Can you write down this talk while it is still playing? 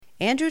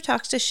Andrew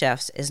Talks to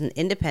Chefs is an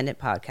independent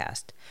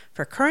podcast.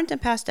 For current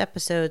and past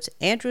episodes,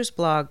 Andrew's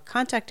blog,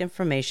 contact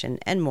information,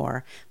 and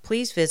more,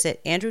 please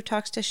visit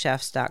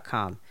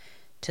andrewtalkstochefs.com.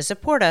 To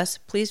support us,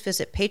 please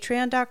visit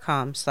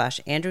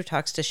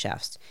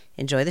patreon.com/andrewtalkstochefs.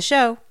 Enjoy the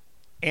show.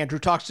 Andrew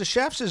Talks to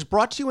Chefs is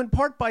brought to you in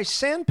part by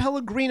San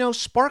Pellegrino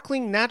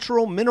Sparkling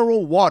Natural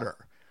Mineral Water.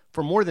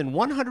 For more than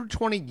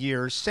 120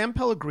 years, San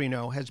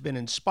Pellegrino has been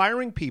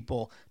inspiring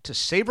people to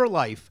savor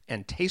life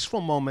and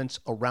tasteful moments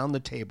around the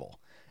table.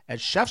 As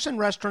chefs and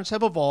restaurants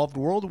have evolved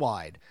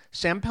worldwide,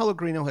 San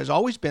Pellegrino has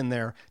always been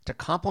there to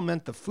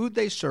complement the food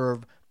they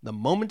serve, the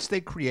moments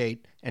they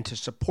create, and to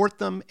support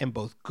them in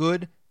both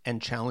good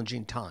and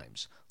challenging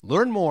times.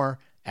 Learn more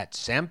at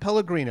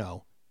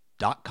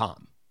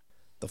sanpellegrino.com.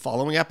 The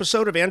following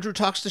episode of Andrew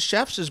Talks to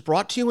Chefs is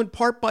brought to you in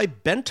part by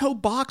Bento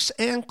Box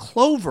and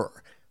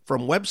Clover.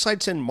 From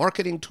websites and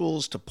marketing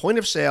tools to point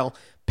of sale,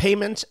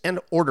 payments, and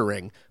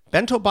ordering,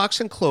 Bento Box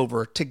and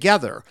Clover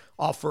together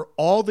offer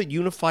all the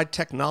unified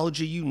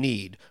technology you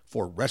need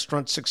for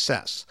restaurant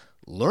success.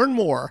 Learn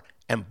more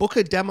and book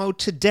a demo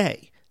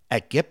today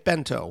at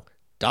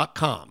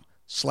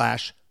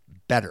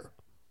getbento.com/better.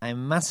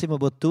 I'm Massimo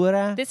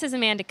Bottura. This is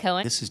Amanda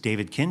Cohen. This is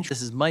David Kinch.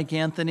 This is Mike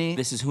Anthony.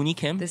 This is Hooni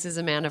Kim. This is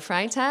Amanda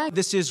Freitag.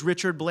 This is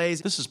Richard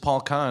Blaze. This is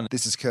Paul Kahn.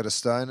 This is Curtis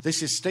Stone.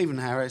 This is Stephen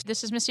Harris.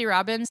 This is Missy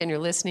Robbins. And you're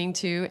listening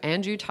to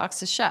Andrew Talks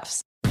to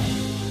Chefs.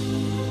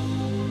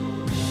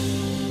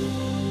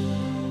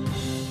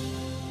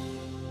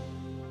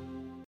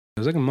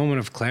 It was like a moment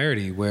of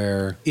clarity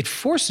where it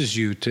forces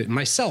you to,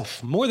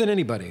 myself, more than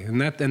anybody. And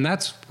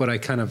that's what I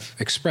kind of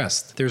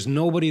expressed. There's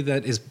nobody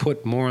that is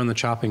put more on the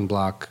chopping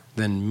block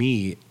than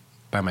me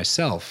by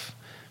myself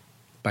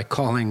by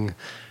calling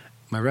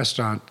my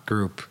restaurant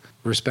group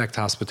Respect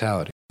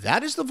Hospitality.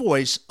 That is the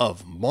voice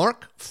of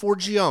Mark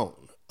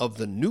Forgione of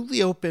the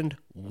newly opened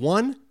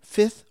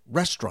 1/5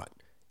 restaurant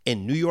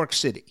in New York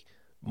City.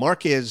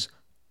 Mark is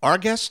our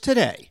guest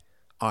today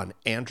on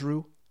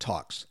Andrew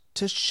Talks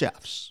to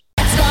Chefs.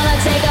 It's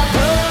gonna take a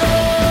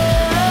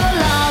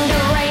prolonged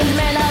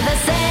arrangement of the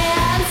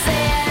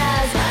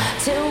senses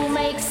to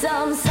make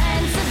some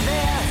sense of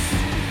this.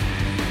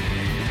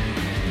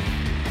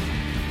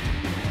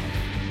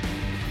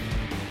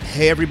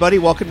 Hey everybody,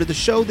 welcome to the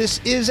show. This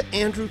is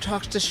Andrew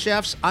Talks to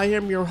Chefs. I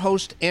am your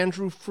host,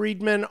 Andrew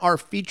Friedman. Our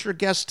feature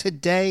guest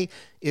today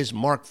is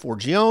Mark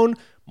Forgione.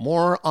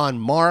 More on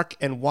Mark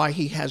and why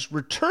he has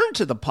returned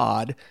to the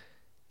pod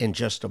in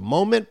just a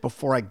moment.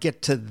 Before I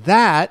get to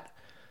that,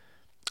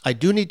 I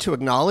do need to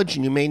acknowledge,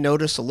 and you may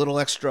notice a little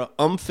extra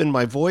oomph in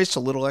my voice, a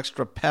little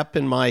extra pep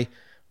in my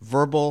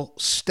verbal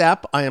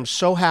step. I am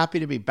so happy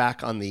to be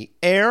back on the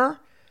air.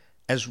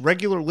 As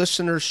regular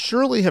listeners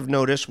surely have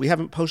noticed, we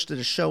haven't posted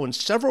a show in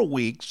several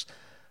weeks.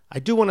 I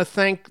do want to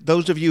thank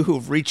those of you who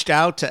have reached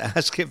out to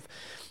ask if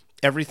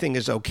everything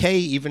is okay.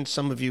 Even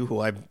some of you who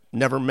I've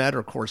never met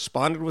or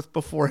corresponded with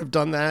before have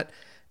done that.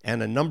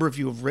 And a number of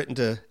you have written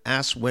to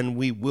ask when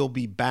we will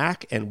be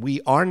back. And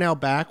we are now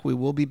back. We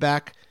will be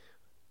back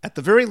at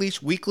the very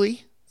least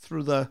weekly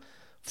through the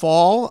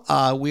fall.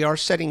 We are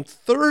setting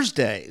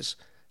Thursdays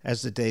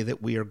as the day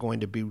that we are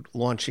going to be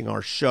launching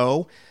our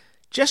show.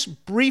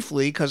 Just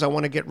briefly, because I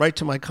want to get right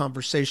to my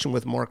conversation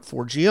with Mark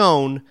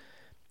Forgione,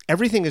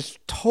 everything is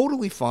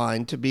totally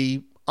fine. To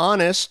be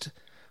honest,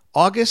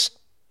 August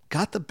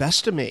got the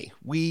best of me.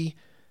 We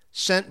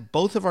sent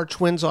both of our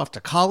twins off to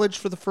college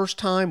for the first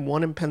time,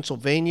 one in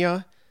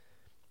Pennsylvania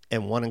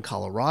and one in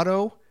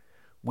Colorado.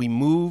 We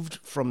moved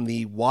from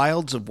the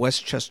wilds of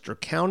Westchester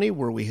County,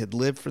 where we had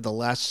lived for the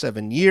last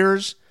 7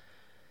 years,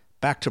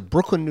 back to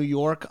Brooklyn, New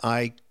York.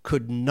 I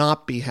could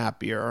not be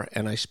happier,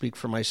 and I speak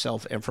for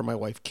myself and for my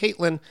wife,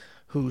 Caitlin,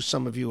 who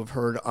some of you have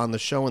heard on the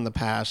show in the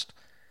past,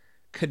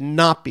 could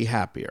not be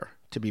happier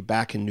to be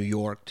back in New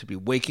York, to be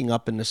waking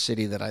up in the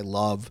city that I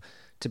love,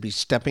 to be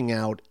stepping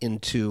out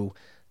into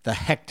the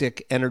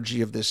hectic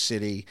energy of this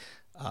city,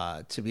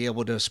 to be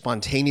able to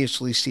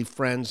spontaneously see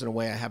friends in a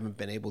way I haven't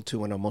been able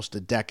to in almost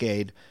a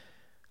decade.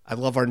 I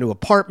love our new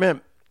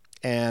apartment,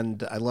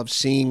 and I love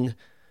seeing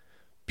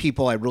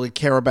people I really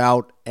care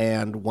about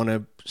and want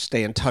to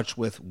stay in touch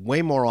with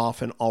way more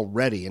often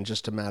already in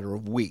just a matter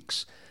of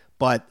weeks.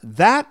 But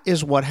that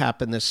is what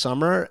happened this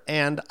summer,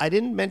 and I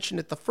didn't mention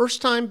it the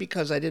first time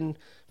because I didn't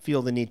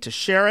feel the need to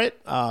share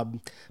it.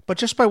 But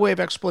just by way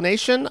of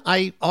explanation,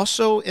 I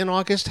also in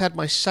August had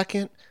my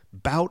second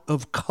bout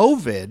of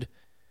COVID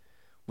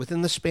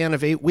within the span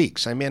of 8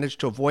 weeks. I managed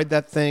to avoid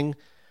that thing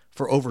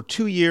for over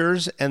 2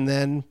 years, and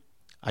then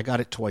I got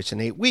it twice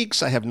in 8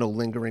 weeks. I have no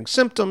lingering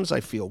symptoms. I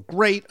feel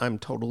great. I'm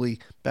totally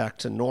back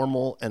to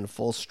normal and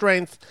full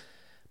strength.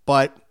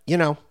 But, you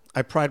know,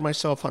 I pride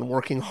myself on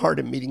working hard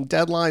and meeting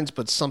deadlines,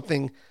 but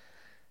something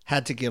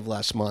had to give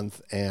last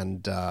month.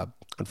 And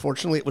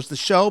unfortunately, it was the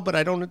show, but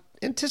I don't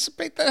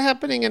anticipate that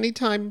happening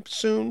anytime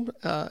soon,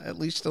 at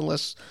least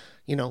unless,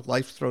 you know,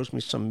 life throws me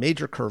some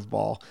major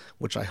curveball,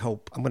 which I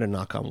hope, I'm going to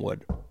knock on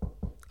wood.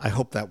 I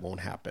hope that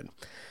won't happen.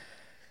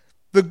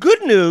 The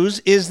good news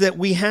is that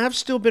we have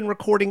still been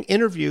recording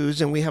interviews,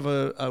 and we have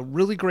a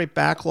really great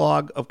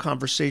backlog of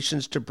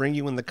conversations to bring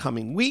you in the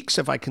coming weeks.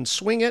 If I can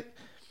swing it,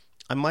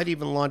 I might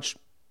even launch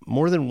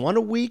more than one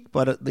a week,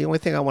 but the only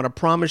thing I want to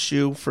promise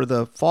you for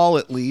the fall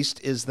at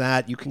least is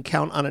that you can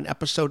count on an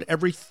episode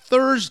every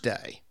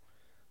Thursday.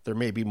 There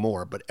may be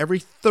more, but every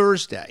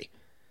Thursday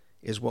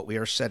is what we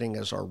are setting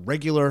as our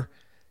regular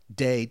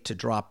day to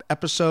drop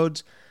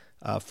episodes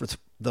for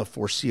the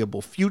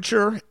foreseeable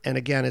future. And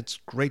again, it's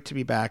great to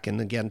be back. And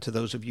again, to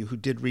those of you who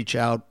did reach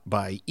out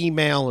by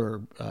email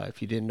or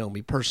if you didn't know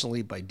me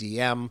personally, by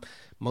DM,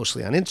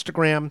 mostly on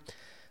Instagram,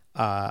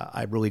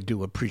 I really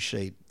do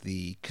appreciate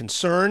the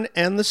concern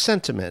and the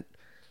sentiment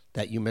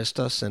that you missed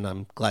us, and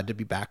I'm glad to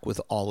be back with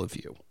all of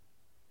you.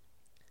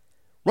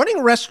 Running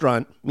a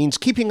restaurant means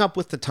keeping up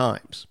with the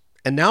times.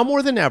 And now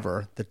more than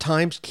ever, the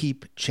times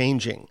keep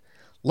changing.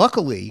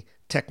 Luckily,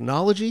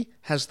 technology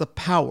has the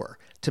power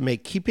to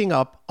make keeping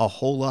up a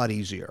whole lot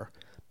easier.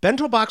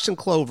 Bento Box and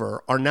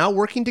Clover are now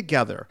working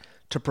together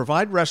to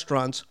provide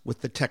restaurants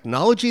with the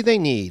technology they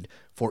need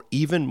for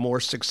even more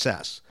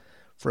success.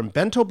 From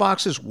Bento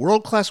Box's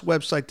world-class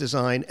website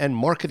design and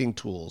marketing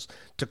tools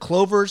to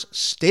Clover's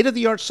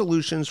state-of-the-art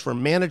solutions for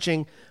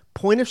managing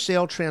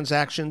point-of-sale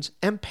transactions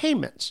and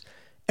payments,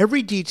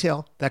 every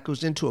detail that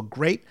goes into a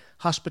great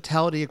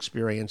hospitality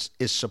experience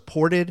is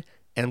supported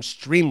and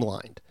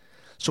streamlined.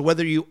 So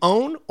whether you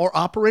own or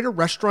operate a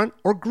restaurant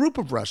or group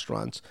of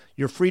restaurants,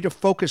 you're free to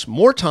focus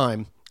more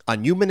time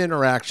on human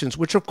interactions,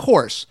 which of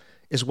course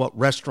is what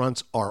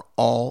restaurants are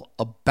all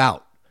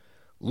about.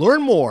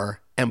 Learn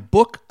more and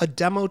book a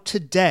demo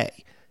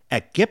today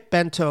at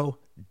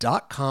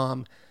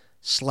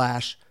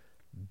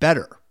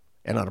getbento.com/better.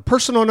 And on a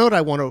personal note,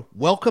 I want to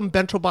welcome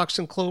Bento Box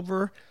and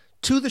Clover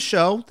to the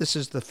show. This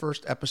is the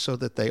first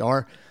episode that they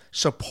are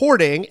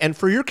supporting. And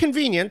for your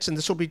convenience, and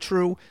this will be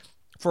true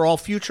for all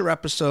future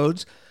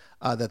episodes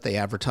that they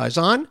advertise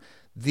on,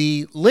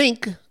 the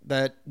link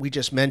that we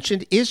just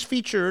mentioned is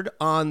featured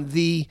on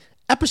the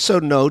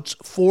episode notes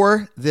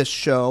for this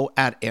show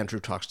at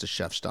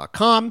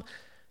andrewtalkstochefs.com,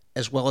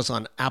 as well as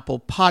on Apple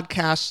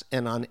Podcasts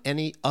and on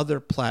any other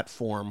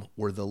platform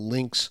where the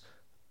links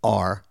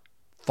are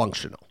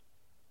functional.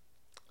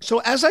 So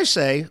as I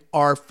say,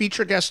 our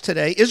feature guest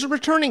today is a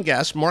returning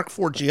guest, Mark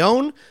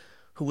Forgione,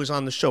 who was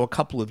on the show a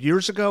couple of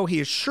years ago. He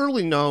is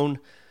surely known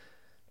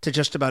to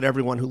just about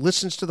everyone who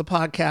listens to the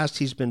podcast.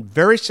 He's been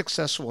very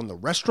successful in the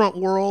restaurant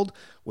world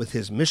with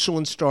his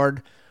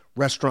Michelin-starred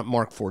restaurant,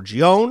 Mark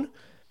Forgione.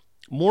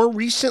 More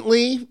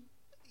recently,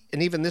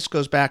 and even this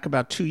goes back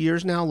about 2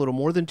 years now, a little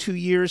more than 2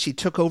 years, he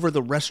took over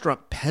the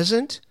restaurant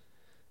Peasant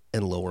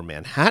in Lower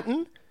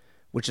Manhattan,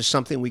 which is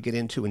something we get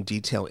into in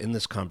detail in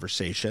this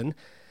conversation.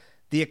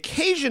 The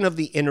occasion of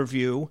the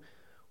interview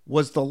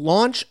was the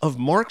launch of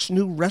Mark's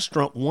new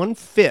restaurant,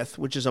 1/5,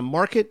 which is a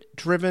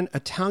market-driven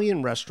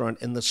Italian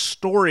restaurant in the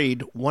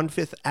storied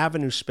 1/5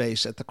 Avenue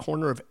space at the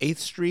corner of 8th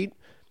Street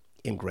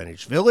in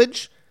Greenwich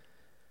Village.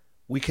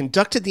 We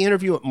conducted the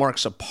interview at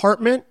Mark's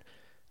apartment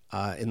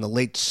in the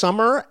late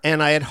summer,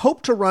 and I had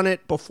hoped to run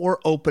it before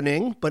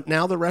opening, but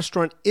now the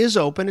restaurant is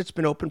open. It's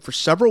been open for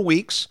several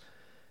weeks,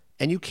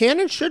 and you can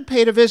and should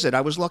pay to visit.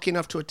 I was lucky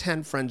enough to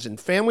attend friends and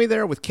family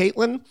there with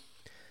Caitlin,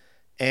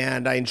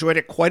 and I enjoyed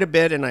it quite a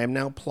bit, and I am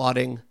now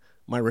plotting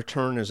my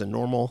return as a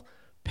normal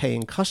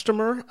paying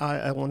customer.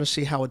 I want to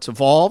see how it's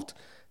evolved,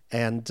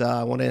 and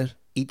I want to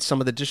eat some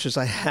of the dishes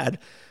I had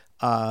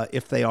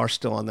if they are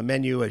still on the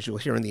menu. As you'll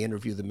hear in the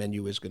interview, the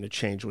menu is going to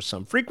change with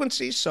some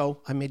frequency,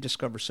 so I may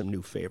discover some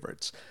new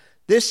favorites.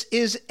 This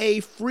is a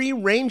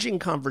free-ranging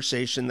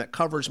conversation that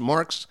covers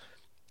Mark's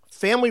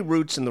family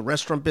roots in the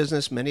restaurant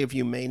business. Many of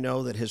you may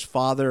know that his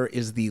father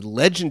is the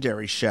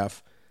legendary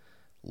chef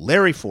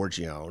Larry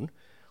Forgione.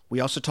 We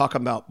also talk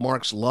about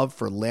Mark's love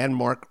for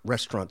landmark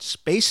restaurant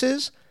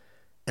spaces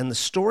and the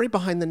story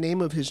behind the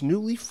name of his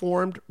newly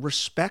formed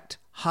Respect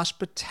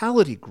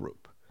Hospitality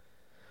Group.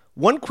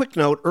 One quick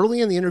note,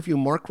 early in the interview,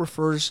 Mark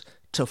refers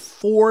to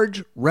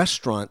Forge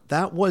Restaurant.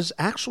 That was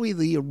actually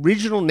the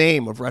original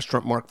name of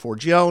restaurant Mark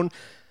Forgione.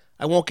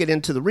 I won't get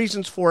into the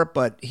reasons for it,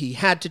 but he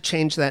had to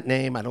change that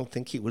name. I don't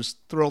think he was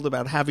thrilled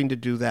about having to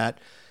do that.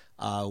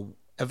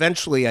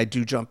 Eventually, I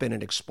do jump in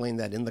and explain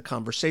that in the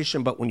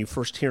conversation, but when you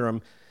first hear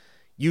him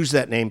use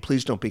that name,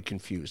 please don't be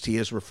confused. He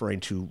is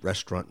referring to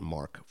restaurant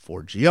Mark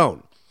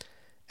Forgione.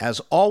 As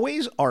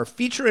always, our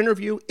feature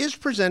interview is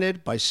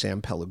presented by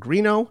San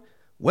Pellegrino.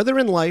 Whether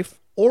in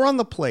life or on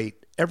the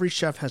plate, every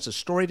chef has a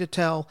story to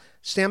tell.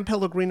 San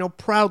Pellegrino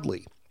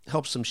proudly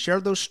helps them share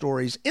those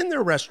stories in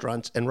their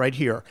restaurants and right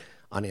here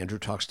on Andrew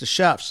Talks to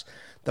Chefs.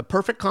 The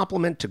perfect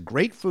complement to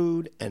great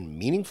food and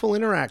meaningful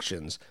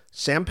interactions,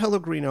 San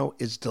Pellegrino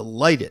is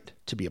delighted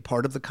to be a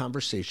part of the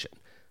conversation.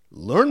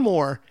 Learn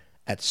more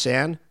at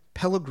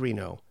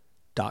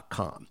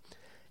sanpellegrino.com.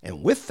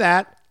 And with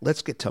that,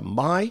 let's get to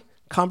my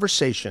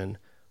conversation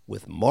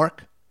with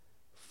Mark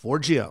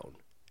Forgione.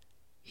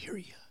 Here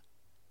you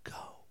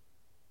go.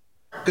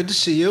 Mark, good to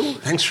see you.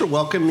 Thanks for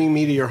welcoming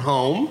me to your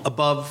home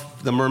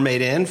above the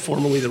Mermaid Inn,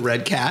 formerly the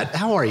Red Cat.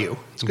 How are you?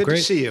 It's good to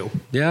see you.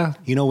 Yeah.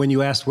 You know, when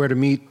you asked where to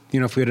meet,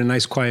 if we had a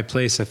nice, quiet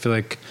place, I feel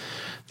like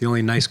the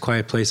only nice,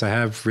 quiet place I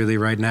have really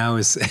right now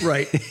is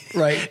right.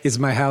 is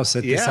my house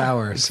at this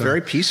hour. It's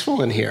very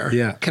peaceful in here.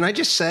 Yeah. Can I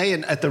just say,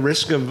 and at the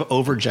risk of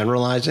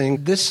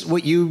overgeneralizing,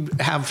 what you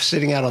have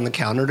sitting out on the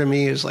counter to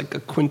me is like a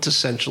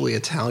quintessentially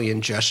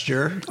Italian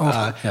gesture.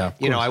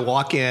 I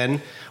walk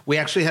in. We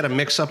actually had a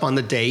mix-up on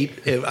the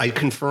date. I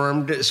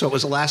confirmed, so it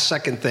was a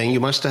last-second thing. You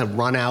must have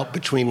run out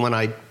between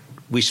when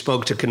we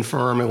spoke to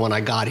confirm and when I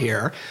got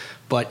here.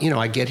 But,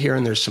 I get here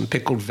and there's some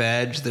pickled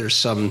veg, there's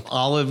some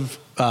olive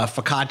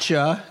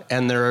focaccia,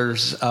 and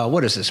there's,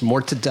 what is this,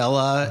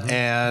 mortadella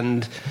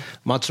and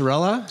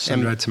mozzarella?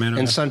 Sun-dried tomato.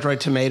 And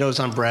sun-dried tomatoes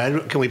on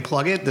bread. Can we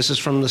plug it? This is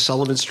from the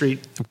Sullivan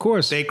Street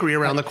Bakery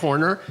around the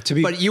corner.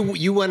 But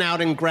you went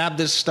out and grabbed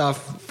this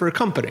stuff for a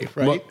company,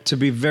 right? Well, to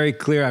be very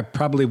clear, I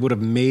probably would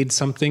have made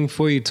something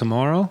for you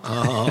tomorrow.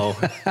 Oh.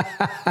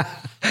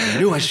 I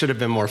knew I should have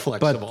been more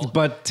flexible.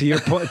 But to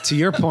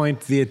your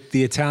point,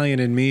 the Italian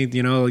in me,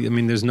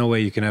 there's no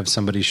way you can have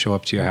somebody show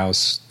up to your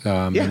house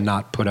and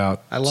not put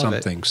out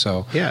something. It.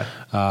 So yeah.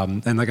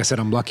 And like I said,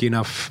 I'm lucky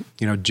enough.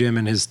 Jim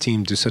and his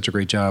team do such a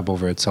great job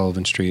over at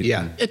Sullivan Street.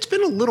 Yeah, it's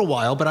been a little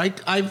while, but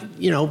I've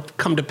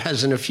come to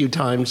Peasant a few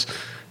times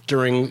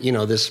during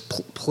this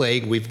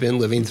plague we've been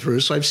living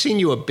through. So I've seen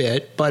you a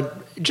bit, but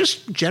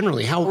just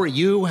generally, how are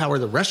you? How are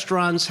the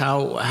restaurants?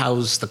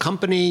 How's the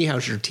company?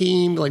 How's your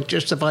team? Like,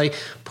 just if I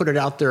put it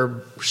out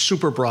there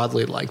super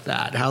broadly like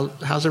that,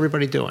 how's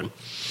everybody doing?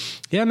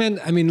 Yeah, man.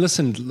 I mean,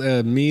 listen,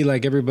 me,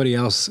 like everybody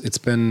else, it's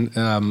been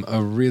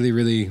a really,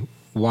 really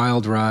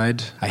wild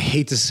ride. I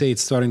hate to say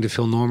it's starting to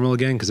feel normal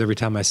again, because every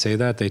time I say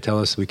that, they tell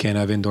us we can't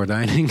have indoor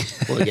dining.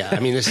 Well, yeah. I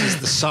mean, this is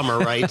the summer,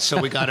 right? So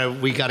we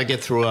gotta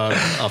get through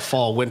a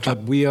fall, winter.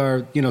 We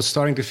are,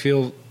 starting to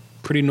feel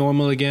pretty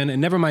normal again. And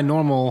never mind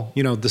normal,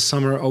 the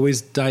summer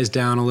always dies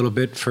down a little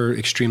bit for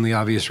extremely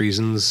obvious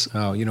reasons.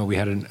 We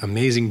had an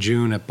amazing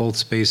June at both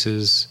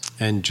spaces,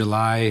 and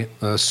July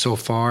so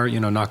far,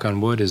 knock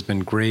on wood, has been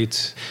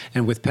great.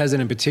 And with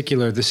Peasant in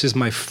particular, this is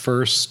my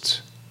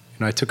first,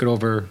 I took it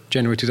over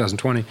January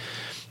 2020.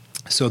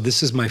 So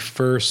this is my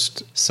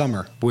first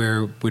summer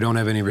where we don't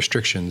have any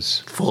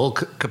restrictions. Full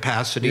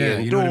capacity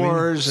indoors. You know what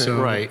I mean?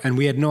 Right. And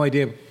we had no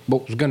idea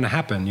what was going to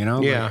happen,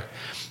 Yeah.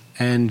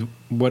 And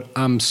what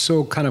I'm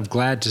so kind of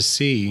glad to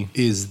see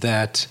is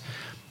that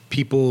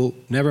people,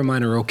 never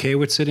mind, are okay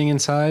with sitting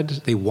inside.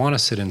 They want to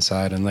sit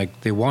inside, and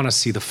they want to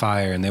see the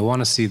fire, and they want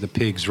to see the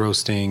pigs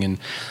roasting. And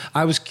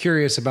I was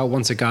curious about,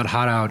 once it got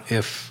hot out,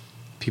 if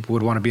people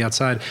would want to be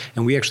outside.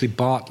 And we actually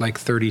bought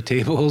 30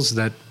 tables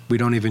that we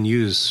don't even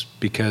use,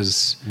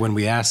 because when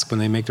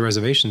they make the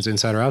reservations,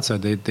 inside or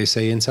outside, they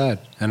say inside.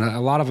 And a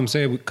lot of them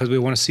say because we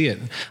want to see it.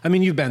 I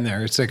mean, you've been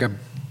there. It's like a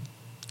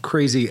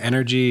crazy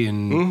energy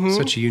and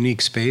such a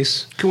unique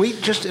space. Can we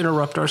just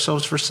interrupt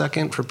ourselves for a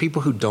second for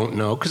people who don't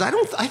know? Because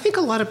I think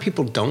a lot of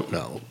people don't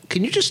know.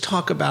 Can you just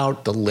talk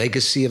about the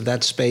legacy of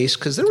that space?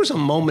 Because there was a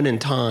moment in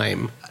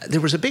time,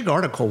 there was a big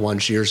article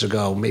once years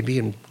ago, maybe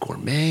in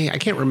Gourmet, I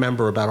can't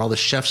remember, about all the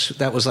chefs.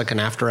 That was like an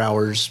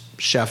after-hours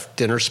chef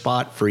dinner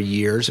spot for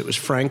years. It was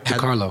Frank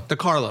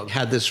DeCarlo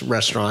had this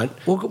restaurant.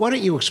 Well, why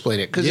don't you explain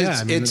it? Because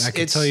I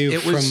can tell you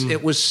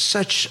it was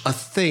such a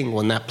thing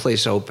when that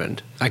place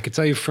opened. I could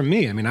tell you from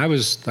me. I mean, I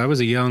was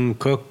a young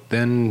cook,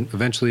 then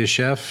eventually a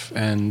chef,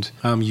 and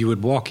you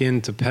would walk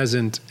into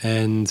Peasant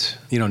and,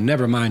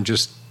 never mind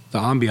just the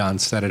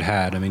ambiance that it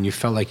had. I mean, you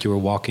felt like you were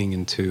walking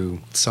into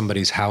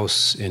somebody's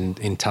house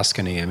in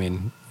Tuscany. I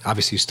mean,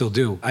 obviously you still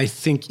do. I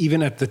think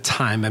even at the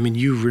time, I mean,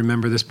 you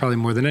remember this probably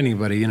more than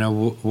anybody,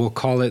 we'll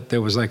call it,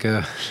 there was like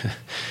a,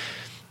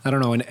 I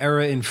don't know, an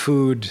era in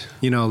food,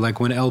 like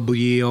when El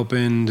Bulli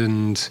opened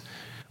and...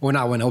 Well,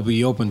 not when El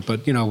Bulli opened,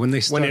 but, when they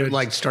started...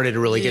 When it, started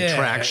to really get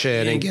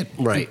traction and get...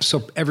 Right.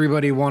 So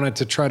everybody wanted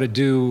to try to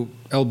do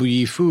El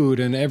Bulli food,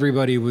 and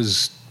everybody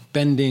was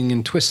bending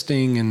and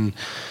twisting, and,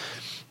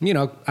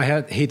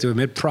 I hate to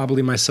admit,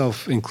 probably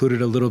myself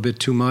included, a little bit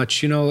too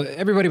much.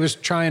 Everybody was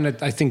trying to,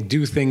 I think,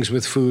 do things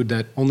with food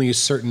that only a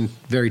certain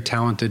very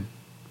talented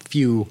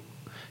few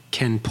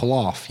can pull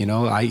off,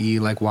 i.e.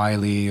 like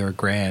Wiley or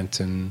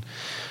Grant and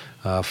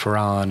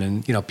Ferran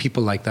and,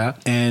 people like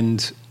that.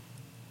 And...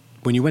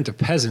 when you went to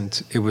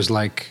Peasant, it was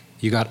like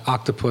you got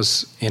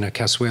octopus in a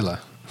cazuela.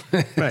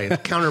 Right,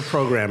 counter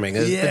programming.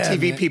 The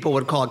TV people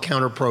would call it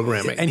counter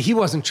programming. And he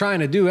wasn't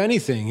trying to do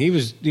anything. He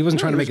wasn't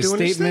trying to make a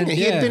statement.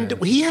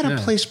 He had a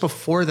place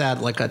before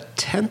that, like a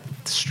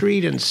 10th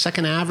Street and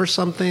 2nd Ave or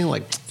something,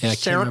 like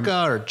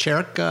Serica or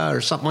Cherica or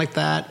something like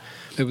that.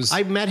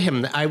 I met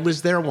him. I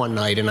was there one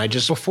night, and I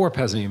just... Before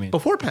Peasant, you mean?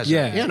 Before Peasant,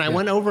 yeah. And I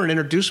went over and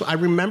introduced... I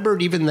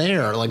remembered even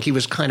there, like he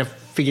was kind of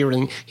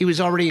figuring... He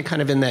was already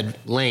kind of in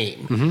that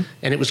lane,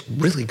 and it was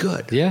really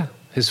good. Yeah.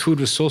 His food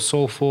was so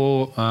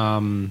soulful.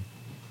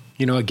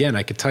 Again,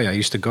 I could tell you, I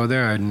used to go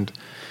there, and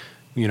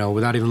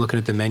without even looking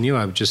at the menu,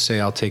 I would just say,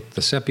 I'll take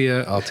the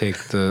sepia, I'll take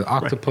the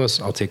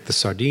octopus, I'll take the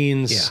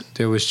sardines. Yeah.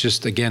 There was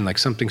just, again, like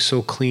something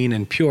so clean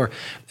and pure.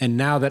 And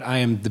now that I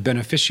am the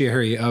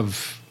beneficiary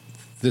of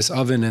this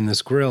oven and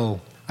this grill,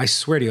 I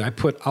swear to you, I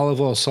put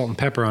olive oil, salt, and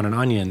pepper on an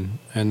onion,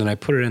 and then I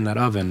put it in that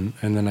oven,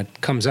 and then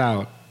it comes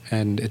out,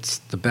 and it's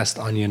the best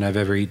onion I've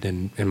ever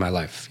eaten in my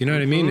life. You know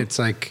what I mean? It's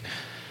like,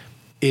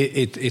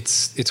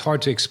 it's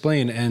hard to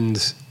explain,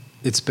 and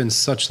it's been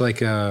such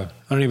like I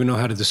don't even know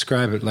how to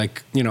describe it.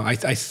 Like, I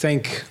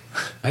thank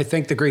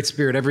the Great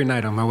Spirit every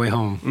night on my way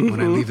home when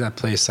I leave that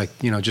place. Like,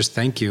 just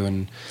thank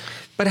you.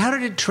 But how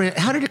did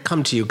it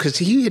come to you? Because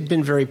he had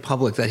been very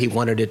public that he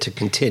wanted it to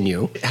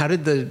continue. How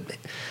did the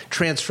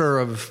transfer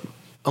of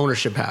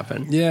ownership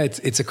happen? Yeah,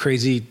 it's a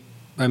crazy.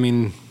 I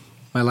mean,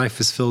 my life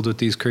is filled with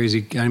these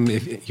crazy. I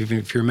mean,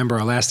 if you remember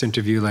our last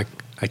interview, like,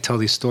 I tell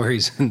these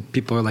stories and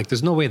people are like,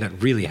 there's no way that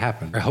really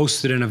happened. I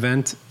hosted an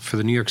event for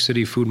the New York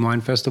City Food and Wine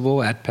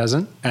Festival at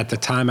Peasant. At the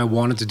time, I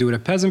wanted to do it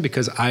at Peasant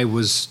because I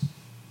was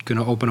going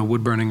to open a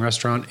wood-burning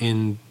restaurant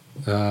in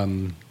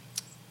the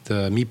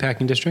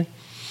meatpacking district.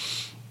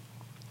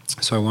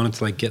 So I wanted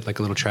to get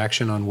a little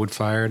traction on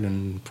wood-fired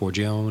and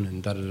Forgione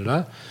and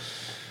da-da-da-da.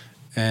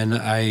 And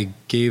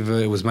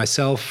it was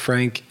myself,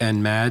 Frank,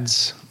 and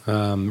Mads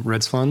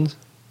Redsfund.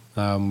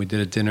 We did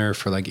a dinner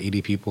for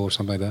 80 people or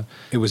something like that.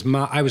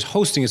 I was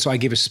hosting it, so I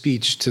gave a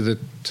speech to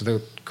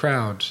the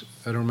crowd.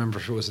 I don't remember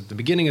if it was at the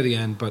beginning or the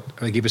end, but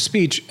I gave a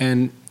speech,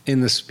 and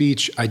in the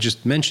speech, I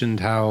just mentioned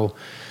how,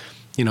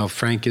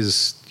 Frank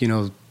is,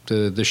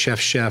 the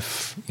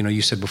chef.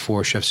 You said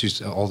before,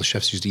 all the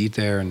chefs used to eat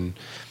there, and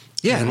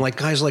and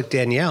guys like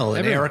Danielle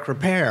and Eric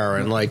Repair,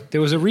 and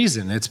there was a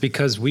reason. It's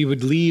because we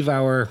would leave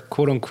our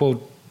quote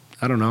unquote,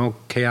 I don't know,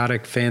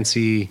 chaotic,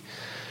 fancy,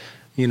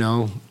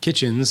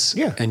 kitchens,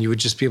 and you would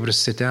just be able to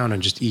sit down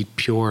and just eat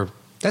pure.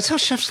 That's how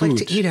chefs food.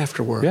 like to eat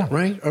after work,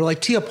 right? Or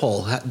like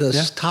Teopol, the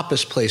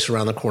tapas place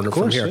around the corner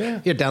from here,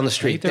 down the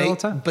street. I eat there all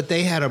the time. But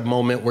they had a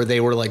moment where they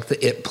were like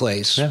the it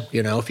place. Yeah.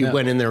 If you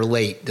went in there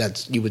late,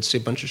 you would see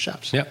a bunch of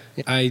chefs. Yeah,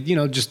 I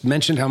just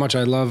mentioned how much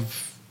I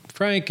love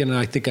Frank, and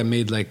I think I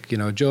made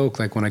a joke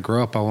when I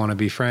grow up I want to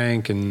be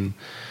Frank, and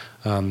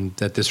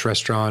that this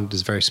restaurant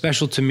is very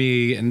special to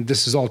me, and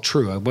this is all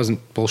true. I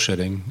wasn't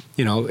bullshitting.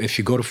 If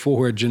you go to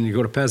Forge and you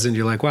go to Peasant,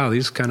 you're like, wow,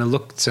 these kind of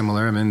look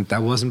similar. I mean,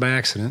 that wasn't by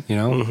accident.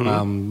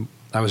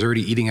 I was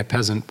already eating at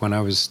Peasant when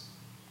I was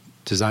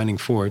designing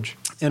Forge,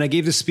 and I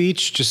gave this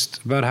speech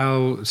just about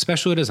how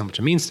special it is, how much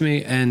it means to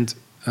me. And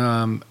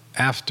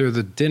after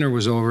the dinner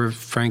was over,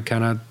 Frank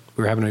we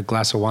were having a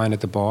glass of wine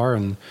at the bar,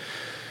 and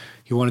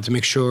he wanted to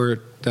make sure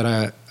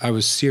that I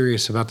was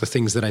serious about the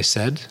things that I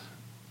said.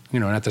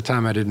 And at the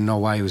time, I didn't know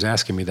why he was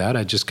asking me that.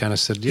 I just kind of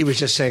said... He was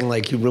just saying,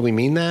 you really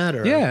mean that?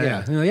 Or?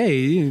 Yeah.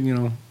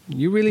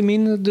 You really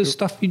mean the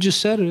stuff you just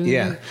said?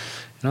 Yeah. And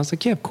I was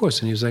like, yeah, of course.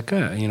 And he was like,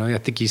 I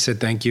think he said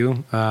thank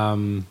you.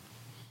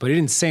 But he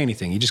didn't say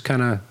anything. He just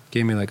kind of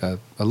gave me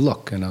a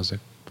look. And I was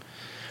like...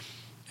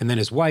 And then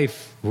his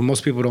wife, who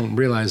most people don't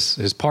realize,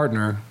 his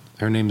partner,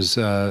 her name is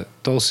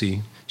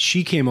Dulcie,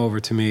 she came over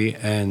to me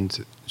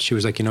and she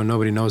was like,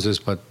 nobody knows this,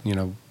 but,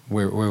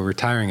 we're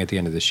retiring at the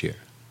end of this year.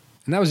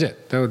 And that was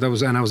it. That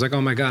was, and I was like,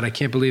 oh my God, I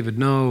can't believe it.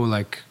 No,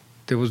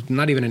 there was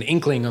not even an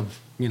inkling of,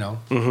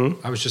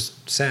 I was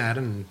just sad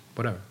and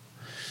whatever.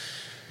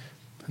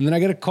 And then I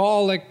get a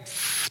call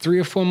 3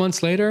 or 4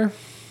 months later.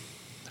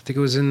 I think it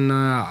was in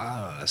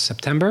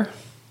September.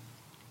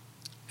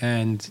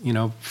 And,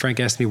 Frank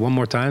asked me one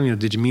more time,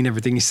 did you mean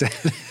everything you said?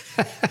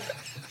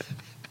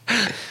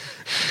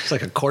 It's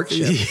like a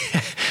courtship.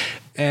 Yeah.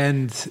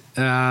 And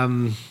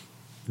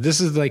this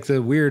is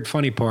the weird,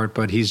 funny part,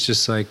 but he's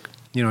just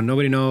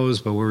nobody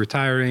knows, but we're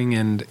retiring,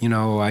 and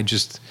I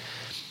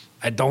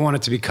don't want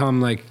it to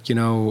become a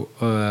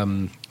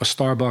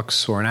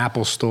Starbucks or an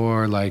Apple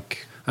store. I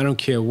don't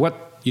care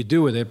what you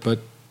do with it, but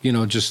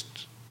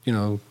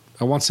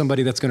I want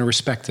somebody that's going to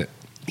respect it.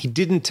 He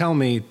didn't tell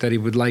me that he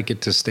would like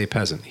it to stay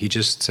Peasant. He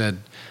just said,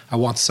 I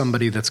want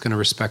somebody that's going to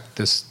respect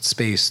this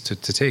space to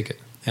take it.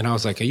 And I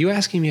was like, are you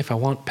asking me if I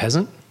want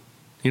Peasant?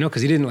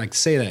 Because he didn't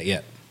say that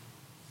yet.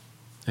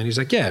 And he's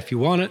like, yeah, if you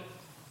want it,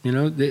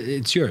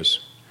 it's yours.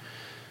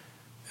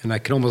 And I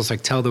could almost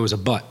tell there was a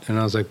but. And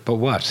I was like, but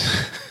what?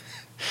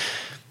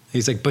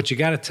 He's like, but you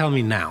got to tell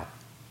me now.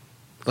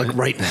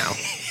 Right now.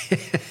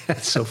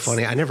 That's so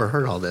funny. I never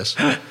heard all this.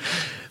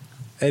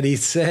 And he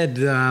said,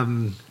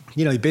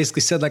 he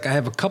basically said, I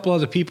have a couple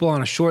other people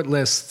on a short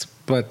list,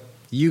 but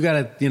you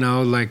got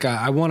to,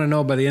 I want to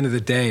know by the end of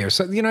the day or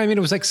something. It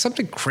was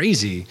something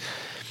crazy.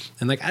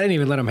 And I didn't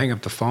even let him hang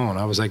up the phone.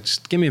 I was like,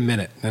 just give me a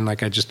minute. And I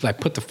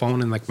put the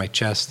phone in my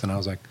chest, and I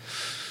was like,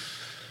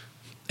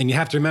 and you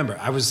have to remember,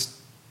 I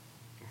was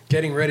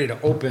getting ready to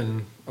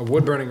open a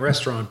wood-burning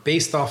restaurant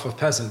based off of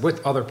Peasant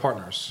with other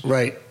partners.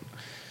 Right.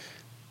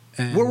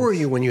 And where were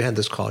you when you had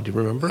this call? Do you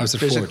remember? I was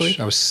at Forge.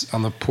 I was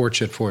on the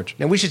porch at Forge.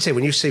 Now, we should say,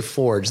 when you say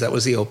Forge, that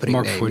was the opening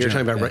Mark name. Forgione. You're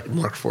talking about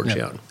Mark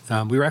Forgione.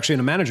 Yeah. We were actually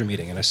in a manager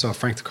meeting, and I saw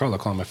Frank DiCarlo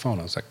calling my phone.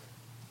 I was like,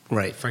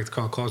 right. Frank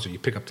DiCarlo calls you. You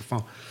pick up the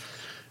phone.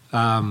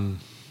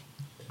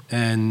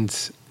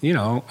 And, you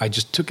know, I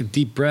just took a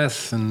deep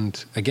breath.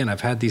 And again,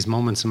 I've had these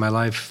moments in my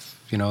life,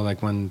 you know,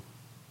 like when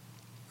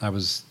I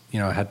was, you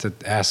know, I had to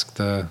ask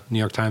the New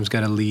York Times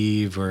guy to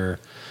leave, or,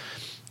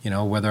 you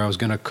know, whether I was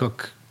going to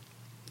cook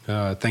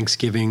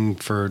Thanksgiving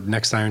for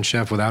Next Iron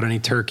Chef without any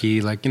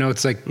turkey. Like, you know,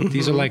 it's like,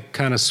 these are like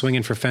kind of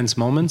swinging for fence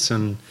moments.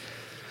 And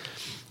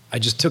I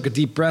just took a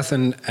deep breath.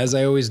 And as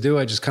I always do,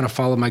 I just kind of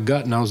followed my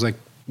gut. And I was like,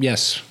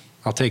 yes,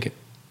 I'll take it.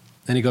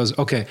 And he goes,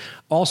 okay,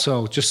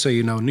 also, just so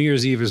you know, New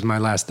Year's Eve is my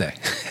last day.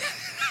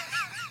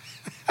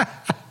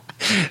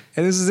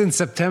 And this is in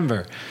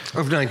September.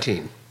 Of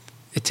 19.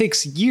 It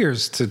takes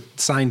years to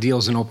sign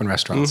deals and open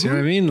restaurants. You know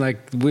what I mean? Like,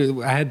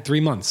 I had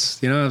 3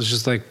 months. You know, I was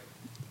just like,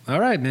 all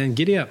right, man,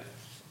 giddy up.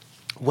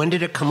 When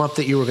did it come up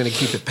that you were going to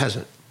keep it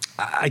peasant?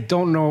 I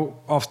don't know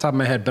off the top of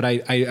my head, but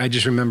I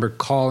just remember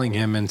calling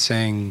him and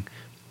saying,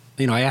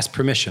 you know, I asked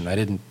permission. I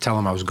didn't tell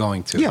him I was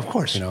going to. Yeah, of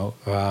course. You know,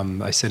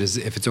 I said,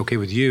 if it's okay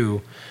with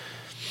you,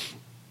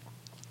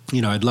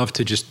 you know, I'd love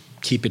to just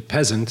keep it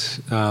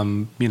peasant,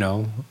 you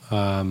know.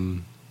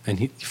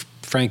 And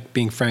Frank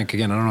being Frank,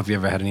 again, I don't know if you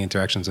ever had any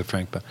interactions with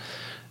Frank, but,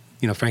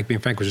 you know, Frank being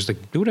Frank was just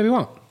like, do whatever you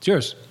want. It's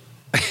yours.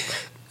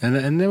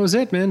 And that was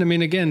it, man. I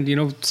mean, again, you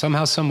know,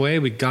 somehow, some way,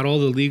 we got all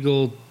the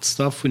legal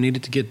stuff we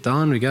needed to get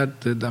done.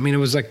 It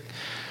was like,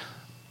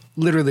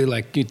 literally,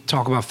 like, you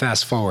talk about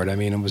fast forward. I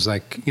mean, it was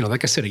like, you know,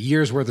 like I said, a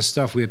year's worth of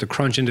stuff we had to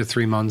crunch into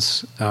 3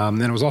 months.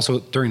 Then it was also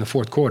during the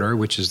fourth quarter,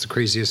 which is the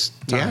craziest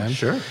time. Yeah,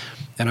 sure.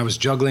 And I was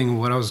juggling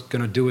what I was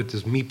going to do with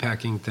this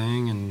meatpacking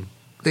thing. And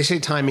They say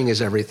timing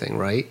is everything,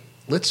 right?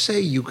 Let's say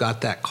you got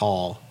that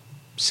call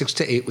 6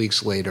 to 8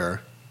 weeks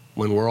later,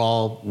 when we're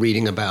all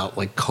reading about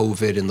like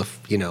COVID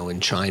in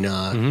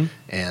China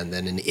and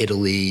then in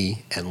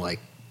Italy, and like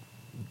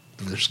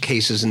there's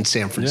cases in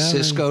San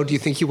Francisco. Do you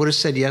think you would have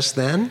said yes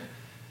then?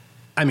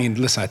 I mean,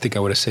 listen, I think I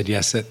would have said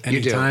yes at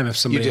any time if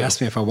somebody asked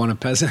me if I wanted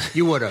peasant.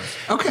 You would have.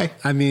 Okay.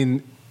 I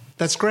mean,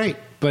 that's great.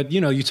 But, you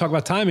know, you talk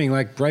about timing,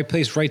 like right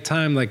place, right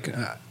time. Like,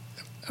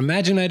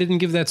 imagine I didn't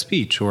give that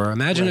speech, or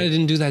imagine I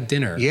didn't do that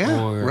dinner.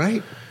 Yeah, or,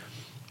 right.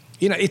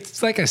 You know,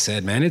 it's like I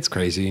said, man, it's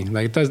crazy.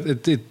 Like,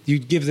 you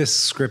give this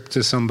script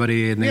to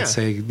somebody and they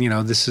say, you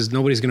know,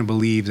 nobody's going to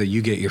believe that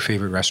you get your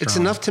favorite restaurant. It's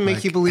enough to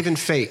make you believe in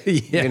fate.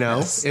 Yes. You know,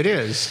 it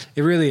is.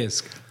 It really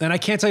is. And I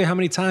can't tell you how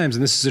many times,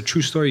 and this is a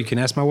true story, you can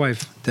ask my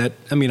wife, that,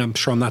 I mean, I'm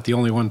sure I'm not the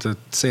only one to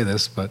say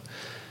this, but,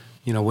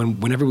 you know,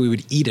 whenever we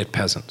would eat at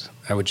Peasant,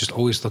 I would just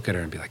always look at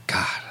her and be like,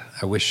 God,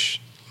 I wish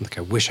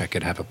I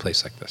could have a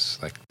place like this.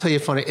 Like, I'll tell you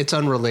funny, it's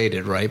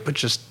unrelated, right? But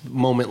just a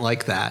moment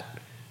like that,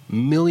 a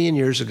million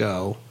years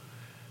ago,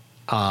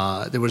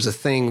 there was a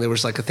thing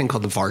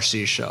called the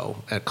Varsity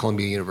Show at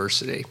Columbia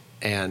University,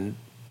 and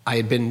I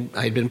had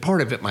been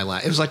part of it.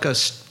 It was like a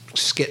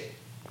skit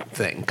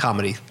thing,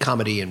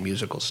 comedy and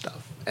musical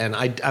stuff, and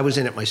I was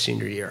in it my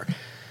senior year,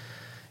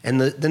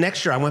 and the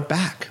next year I went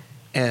back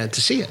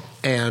to see it,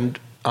 and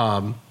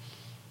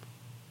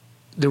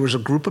there was a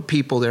group of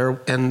people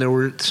there, and there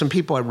were some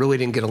people I really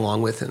didn't get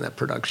along with in that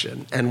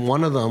production, and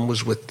one of them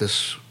was with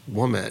this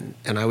woman,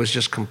 and I was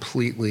just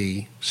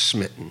completely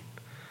smitten.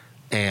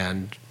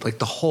 And like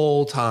the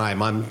whole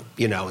time I'm,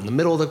 you know, in the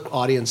middle of the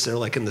audience, they're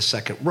like in the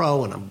second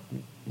row, and I'm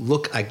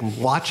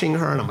watching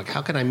her, and I'm like,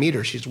 how can I meet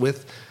her? She's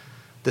with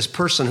this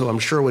person who I'm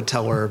sure would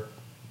tell her,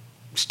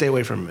 stay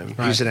away from him.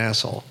 Right. He's an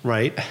asshole,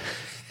 right?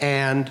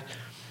 And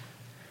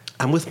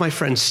I'm with my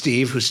friend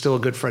Steve, who's still a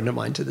good friend of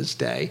mine to this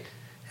day.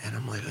 And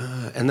I'm like,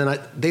 and then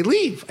they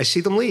leave. I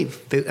see them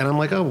leave. And I'm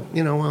like, oh,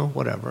 you know, well,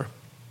 whatever.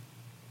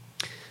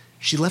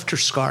 She left her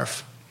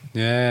scarf.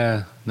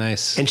 Yeah,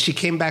 nice. And she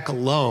came back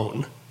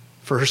alone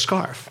for her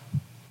scarf.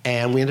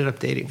 And we ended up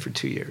dating for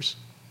 2 years.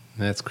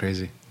 That's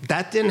crazy.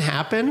 That didn't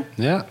happen.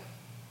 Yeah.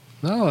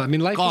 No, I mean,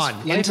 life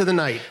gone is into the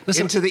night,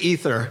 into the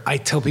ether. I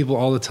tell people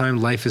all the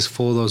time, life is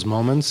full of those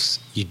moments.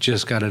 You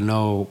just got to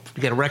know.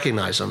 You got to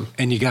recognize them.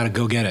 And you got to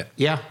go get it.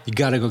 Yeah. You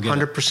got to go get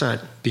 100%.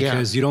 it.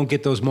 Because you don't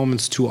get those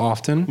moments too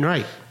often.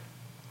 Right.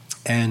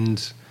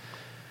 And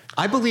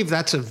I believe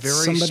that's a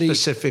very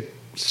specific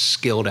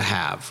skill to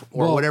have,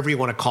 or whatever you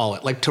want to call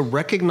it. Like to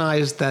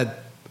recognize that,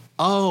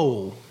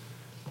 oh,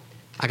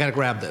 I got to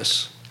grab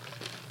this.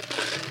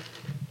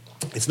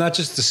 It's not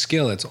just the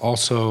skill, it's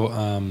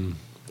also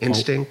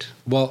instinct.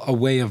 A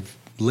way of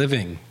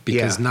living,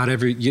 because not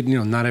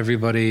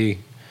everybody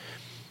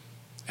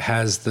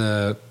has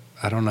the,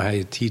 I don't know how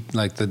you teach,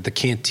 like the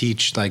can't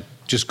teach, like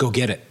just go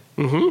get it.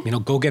 Mm-hmm. You know,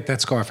 go get that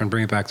scarf and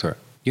bring it back to her.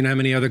 You know how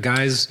many other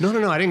guys? No,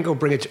 I didn't go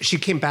bring it. She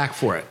came back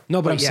for it.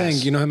 No, but I'm saying,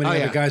 you know how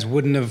many other guys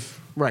wouldn't have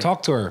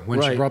talked to her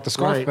when she brought the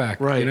scarf back?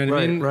 Right, you know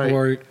what I mean? Right.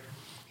 Or,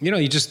 you know,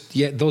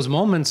 those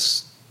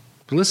moments,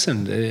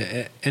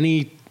 listen,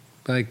 any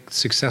like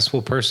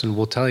successful person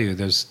will tell you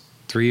there's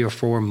 3 or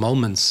 4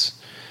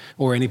 moments,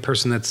 or any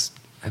person that's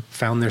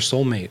found their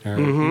soulmate, or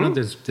you know,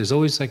 there's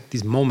always like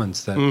these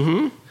moments that.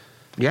 Mm-hmm.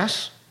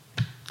 Yes,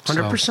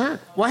 100%.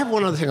 Well, I have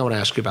one other thing I want to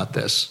ask you about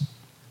this.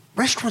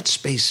 Restaurant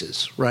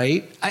spaces,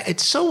 right?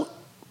 It's so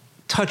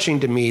touching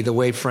to me the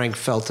way Frank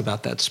felt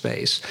about that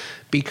space,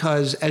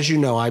 because as you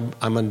know,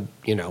 I'm a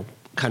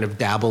kind of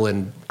dabble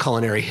in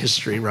culinary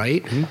history,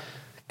 right? Mm-hmm.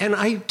 And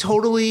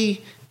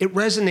it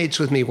resonates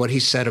with me what he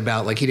said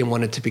about like he didn't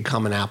want it to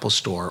become an Apple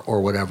store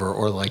or whatever,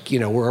 or like,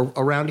 we're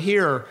around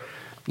here,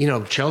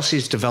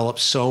 Chelsea's developed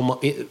so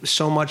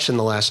much in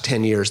the last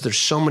 10 years. There's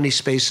so many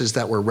spaces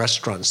that were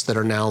restaurants that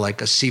are now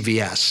like a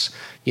CVS,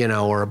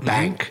 or a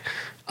bank.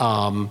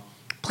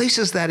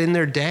 Places that in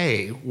their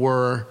day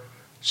were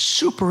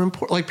super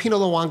important. Like Pino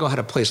Luongo had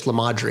a place, La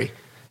Madre,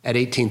 at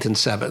 18th and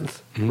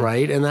 7th,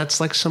 right? And that's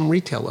like some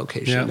retail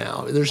location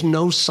now. There's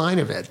no sign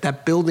of it.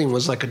 That building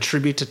was like a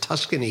tribute to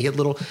Tuscany. He had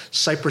little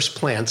cypress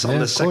plants on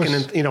the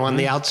second, and, on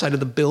the outside of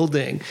the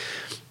building.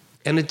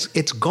 And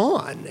it's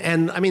gone.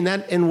 And I mean,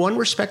 that in one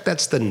respect,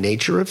 that's the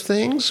nature of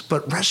things,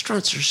 but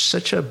restaurants are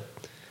such a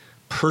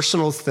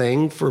personal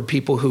thing for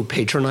people who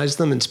patronize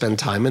them and spend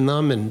time in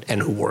them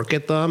and who work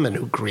at them and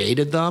who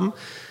created them.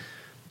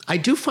 I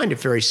do find it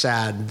very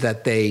sad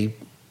that they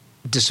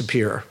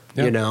disappear,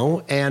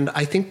 and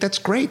I think that's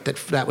great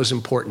that was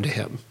important to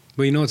him.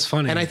 Well, what's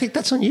funny? And I think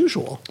that's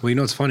unusual. Well,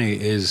 what's funny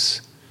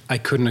is I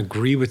couldn't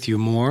agree with you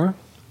more.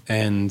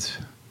 And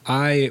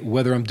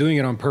whether I'm doing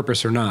it on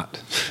purpose or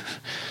not,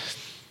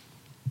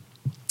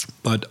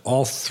 but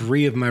all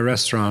three of my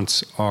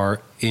restaurants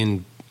are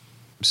in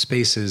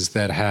spaces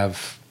that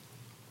have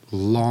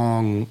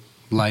long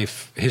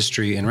life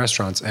history in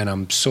restaurants. And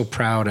I'm so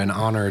proud and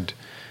honored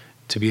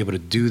to be able to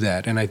do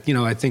that. And I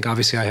think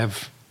obviously I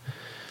have,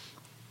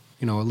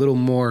 a little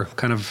more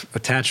kind of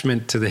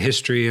attachment to the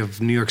history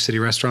of New York City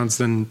restaurants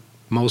than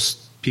most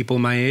people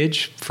my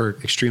age for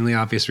extremely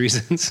obvious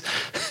reasons.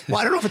 Well,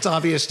 I don't know if it's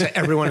obvious to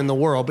everyone in the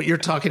world, but you're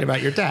talking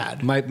about your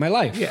dad. My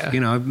life. Yeah.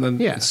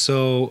 Yeah.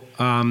 So,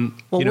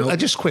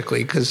 just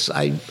quickly, because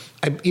I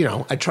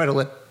try to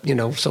let,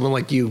 someone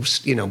like you,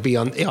 be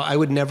on, I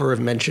would never have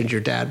mentioned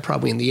your dad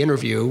probably in the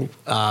interview,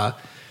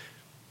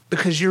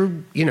 because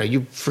you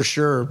for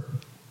sure,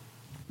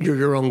 you're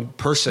your own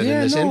person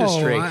in this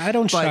industry. I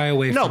don't shy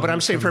away from it. No, but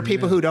I'm saying for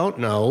people who don't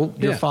know,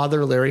 your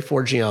father, Larry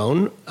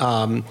Forgione,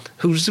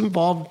 who's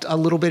involved a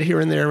little bit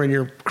here and there in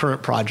your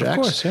current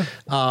projects, of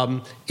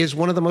course, is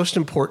one of the most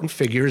important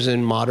figures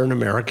in modern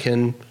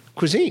American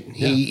cuisine.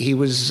 He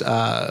was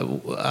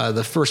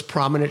the first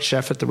prominent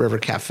chef at the River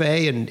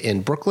Cafe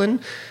in Brooklyn,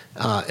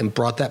 and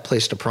brought that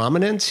place to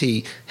prominence.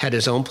 He had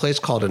his own place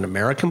called An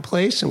American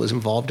Place and was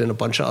involved in a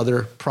bunch of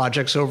other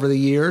projects over the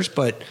years,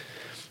 but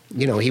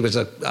he was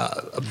a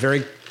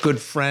very good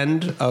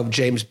friend of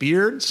James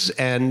Beard's,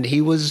 and he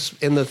was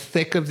in the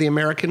thick of the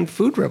American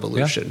food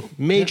revolution.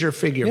 Major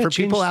figure. For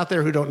people out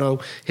there who don't know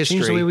history.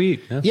 Changed the way we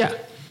eat.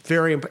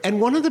 Very important. And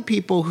one of the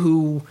people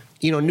who,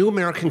 New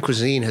American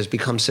cuisine has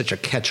become such a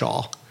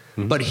catch-all,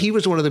 but he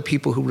was one of the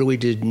people who really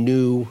did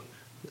new,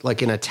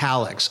 like in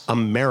italics,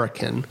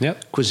 American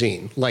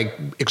cuisine, like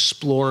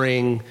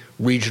exploring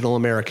regional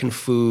American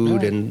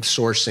food and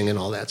sourcing and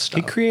all that stuff.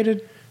 He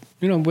created,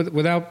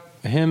 without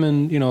him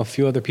and a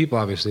few other people,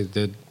 obviously,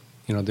 that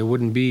there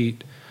wouldn't be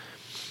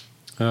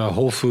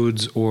Whole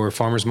Foods or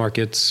farmers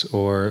markets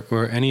or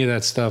any of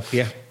that stuff.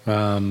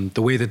 The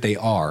way that they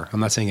are. I'm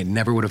not saying it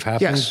never would have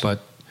happened,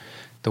 but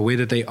the way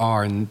that they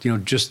are, and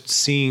just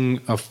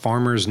seeing a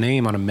farmer's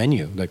name on a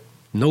menu, like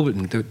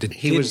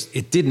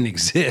it didn't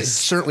exist. It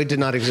certainly did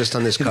not exist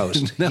on this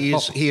coast. No.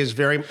 He is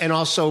very, and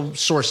also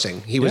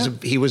sourcing. He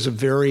was a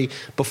very,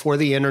 before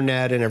the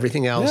internet and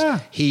everything else.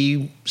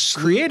 He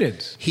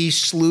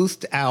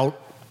sleuthed out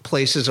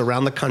places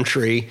around the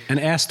country and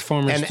asked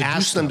farmers and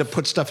asked them to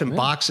put stuff in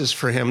boxes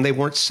for him. They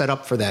weren't set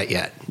up for that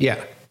yet.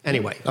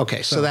 Anyway,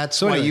 okay, so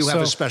that's why you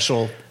have a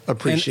special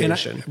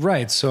appreciation,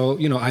 right? So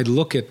I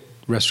look at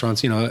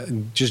restaurants,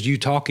 just you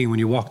talking when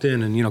you walked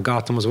in, and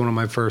Gotham was one of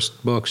my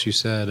first books, you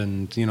said,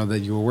 and that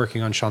you were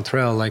working on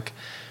Chanterelle. Like,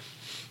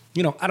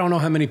 I don't know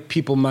how many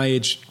people my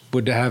age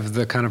would have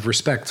the kind of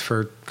respect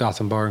for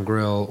Gotham Bar and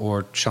Grill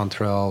or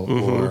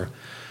Chanterelle,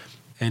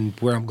 and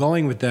where I'm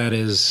going with that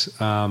is,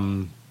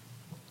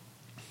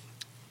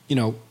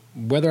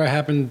 whether I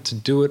happen to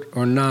do it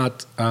or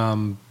not,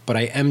 but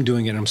I am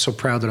doing it, and I'm so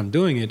proud that I'm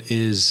doing it,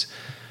 is,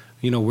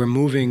 we're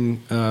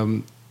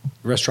moving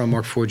Restaurant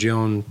Mark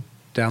Forgione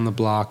down the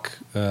block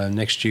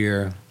next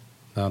year.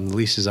 The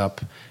lease is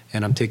up,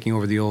 and I'm taking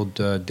over the old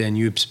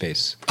Danube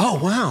space.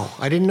 Oh, wow.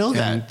 I didn't know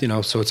that.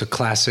 And, so it's a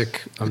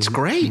classic it's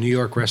great. New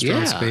York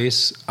restaurant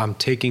space. I'm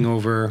taking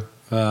over,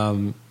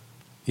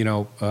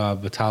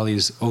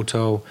 Vitali's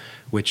Otto,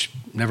 which,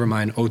 never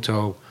mind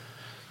Otto,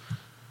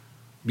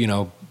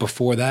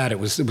 before that it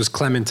was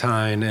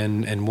Clementine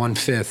and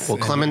 1/5. Well,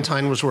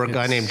 Clementine was where a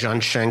guy named John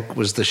Schenk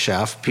was the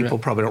chef. People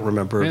probably don't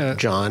remember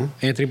John.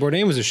 Anthony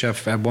Bourdain was a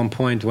chef at one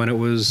point when it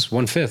was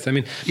 1/5. I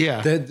mean,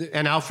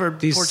 and Alfred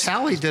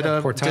Portali did a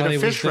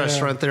fish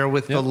restaurant there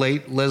with the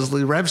late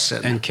Leslie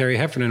Revson. And Carrie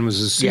Heffernan was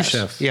a sous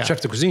chef,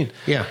 chef de cuisine.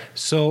 Yeah.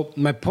 So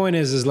my point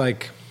is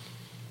like,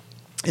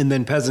 and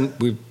then Peasant,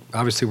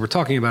 we're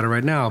talking about it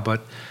right now,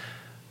 but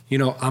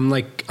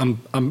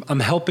I'm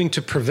helping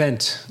to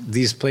prevent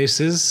these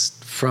places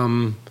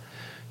from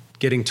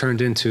getting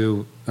turned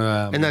into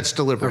and that's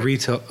deliberate. A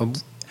retail.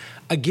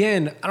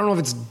 Again, I don't know if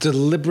it's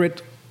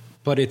deliberate,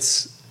 but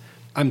it's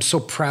I'm so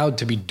proud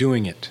to be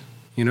doing it.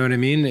 You know what I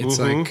mean? It's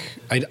like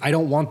I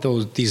don't want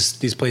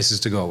these places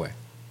to go away.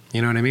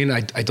 You know what I mean?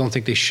 I don't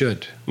think they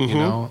should. You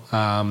know.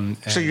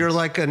 So you're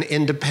like an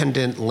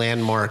independent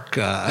landmark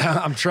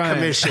I'm trying.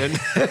 commission,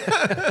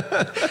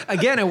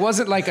 Again, it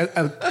wasn't like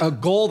a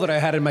goal that I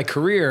had in my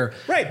career.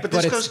 right? But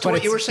this goes to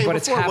what you were saying but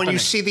it's before. When you happening.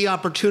 see the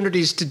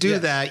opportunities to do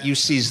that, you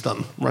seize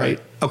them, right?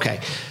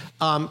 Okay.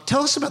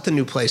 Tell us about the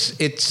new place.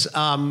 It's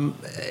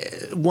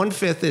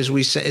 1/5, as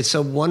we say. It's a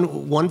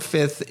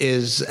 1/5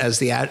 is, as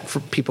for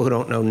people who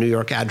don't know New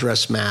York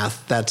address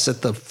math. That's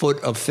at the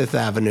foot of Fifth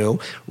Avenue,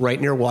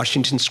 right near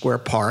Washington Square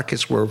Park.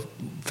 It's where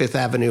Fifth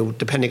Avenue,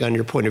 depending on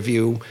your point of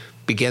view,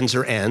 begins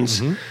or ends.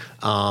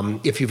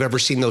 If you've ever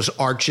seen those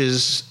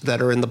arches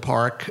that are in the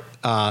park,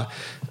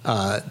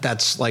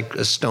 that's like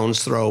a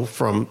stone's throw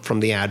from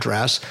the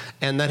address,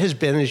 and that has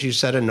been, as you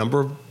said, a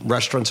number of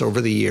restaurants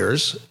over the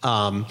years.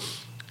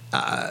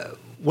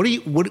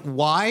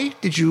 Why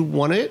did you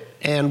want it,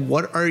 and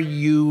what are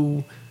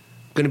you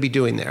going to be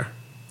doing there?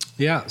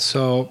 Yeah.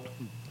 So,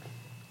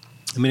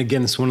 I mean,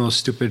 again, it's one of those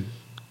stupid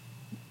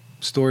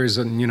stories,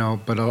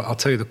 and but I'll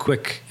tell you the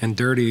quick and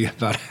dirty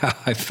about how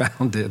I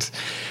found it.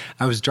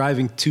 I was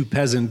driving to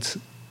Peasant,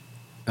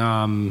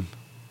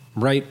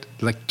 right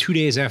like 2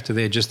 days after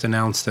they had just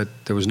announced that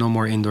there was no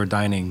more indoor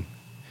dining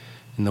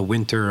in the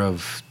winter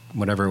of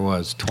whatever it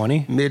was,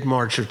 20?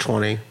 Mid-March of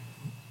 20.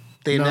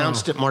 They No.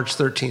 announced it March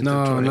 13th of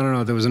No, 20.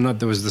 no.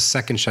 There was the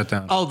second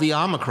shutdown. Oh, the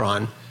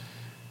Omicron.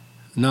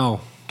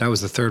 No, that was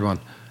the third one.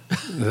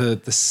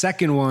 The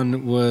second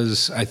one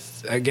was, I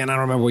don't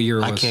remember what year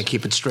it was. I can't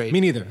keep it straight. Me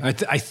neither.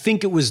 I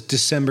think it was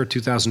December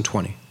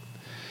 2020.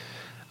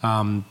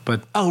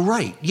 But Oh,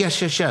 right.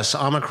 Yes.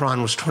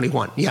 Omicron was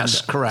 21.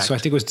 Yes, correct. so I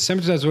think it was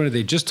December 2020.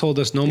 They just told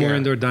us no more Yeah.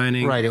 indoor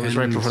dining. Right, it was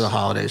right and- before the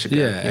holidays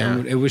Yeah, again.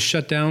 and it was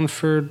shut down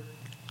for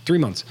 3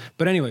 months.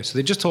 But anyway, so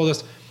they just told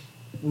us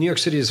New York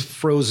City is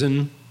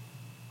frozen.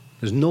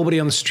 There's nobody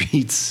on the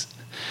streets.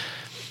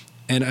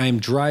 And I'm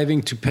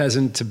driving to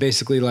Peasant to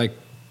basically like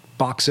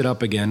box it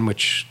up again,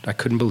 which I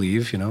couldn't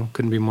believe,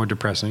 couldn't be more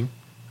depressing.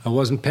 I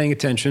wasn't paying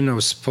attention. I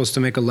was supposed to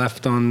make a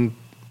left on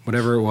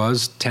whatever it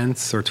was,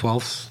 10th or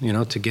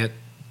 12th, to get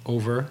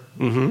over.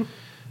 Mm-hmm.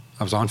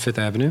 I was on Fifth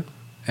Avenue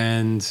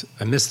and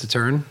I missed the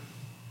turn.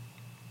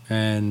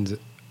 And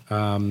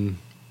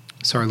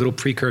sorry, a little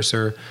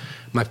precursor.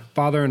 My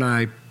father and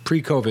I,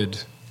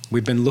 pre-COVID,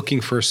 we've been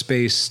looking for a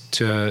space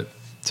to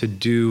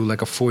do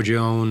like a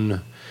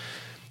Forgione,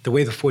 the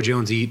way the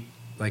Forgiones eat,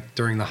 like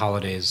during the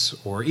holidays,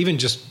 or even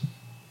just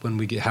when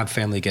we have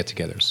family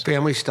get-togethers.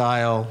 Family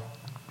style.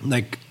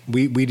 Like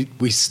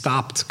we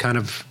stopped kind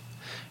of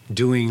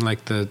doing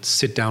like the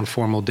sit-down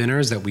formal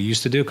dinners that we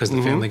used to do because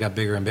the family got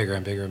bigger and bigger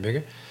and bigger and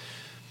bigger,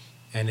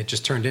 and it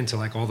just turned into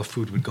like all the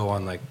food would go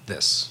on like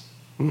this.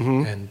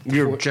 And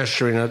You're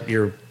gesturing at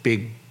your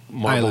big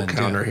marble Island,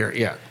 counter yeah. here.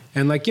 Yeah.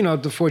 And like, the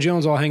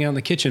Forgiones all hang out in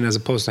the kitchen as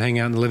opposed to hanging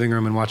out in the living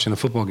room and watching the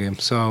football game.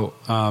 So,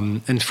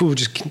 and food would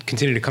just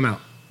continue to come out.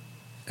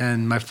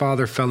 And my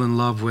father fell in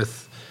love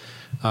with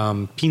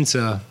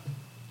Pinza,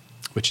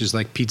 which is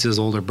like pizza's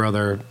older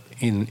brother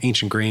in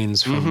ancient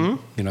grains from,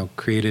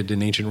 created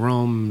in ancient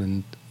Rome.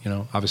 And,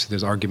 obviously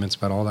there's arguments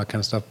about all that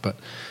kind of stuff. But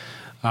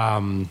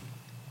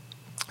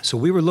so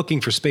we were looking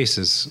for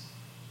spaces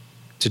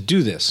to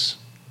do this.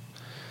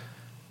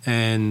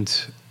 And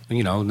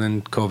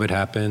then COVID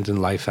happened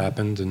and life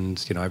happened and,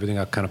 everything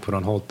got kind of put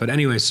on hold. But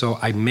anyway, so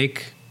I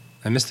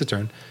missed the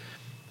turn.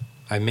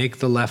 I make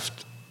the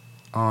left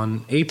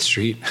on 8th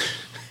Street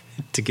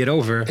to get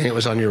over. And it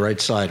was on your right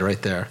side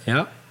right there.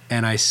 Yeah.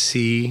 And I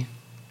see,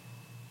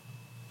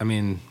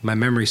 my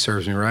memory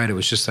serves me right. It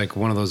was just like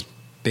one of those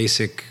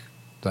basic,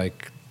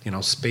 like,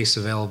 space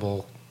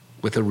available.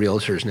 With a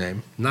realtor's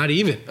name. Not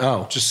even.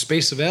 Oh. Just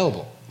space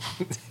available.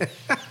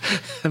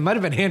 It might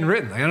have been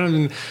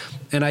handwritten.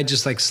 And I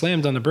just like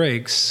slammed on the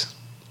brakes,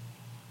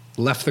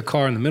 left the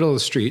car in the middle of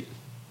the street.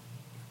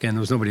 Again, there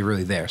was nobody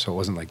really there, so it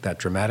wasn't like that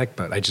dramatic,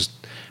 but I just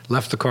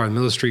left the car in the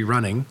middle of the street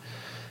running,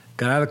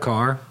 got out of the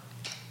car,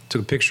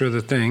 took a picture of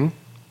the thing,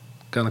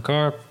 got in the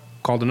car,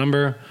 called the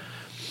number,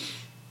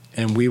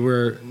 and we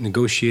were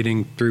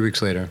negotiating 3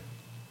 weeks later.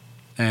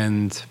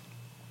 And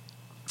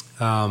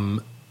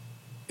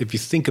if you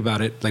think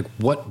about it, like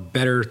what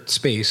better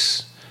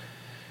space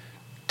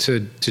to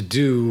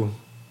do,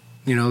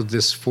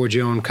 this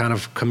Forgione kind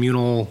of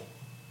communal,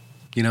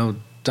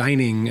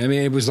 dining.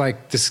 It was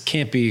like, this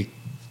can't be,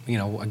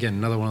 again,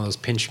 another one of those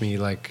pinch me,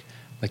 like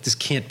this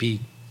can't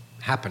be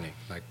happening.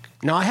 Like,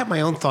 Now, I have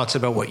my own thoughts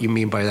about what you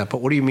mean by that,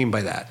 but what do you mean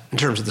by that in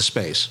terms of the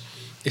space?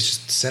 it's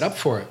just set up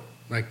for it.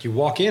 Like you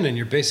walk in and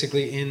you're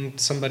basically in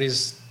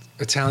somebody's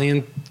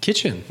Italian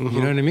kitchen. You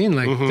know what I mean?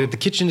 Like the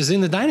kitchen is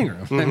in the dining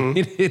room.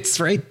 It's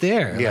right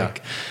there. Yeah.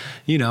 Like,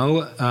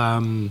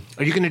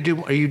 Are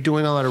you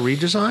doing a lot of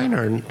redesign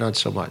or not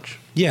so much?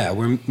 yeah,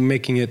 we're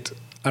making it.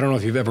 I don't know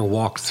if you've ever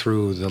walked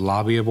through the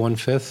lobby of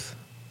 1/5.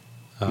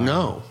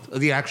 No.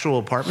 The actual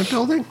apartment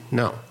building?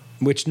 No.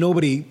 Which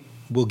nobody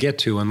will get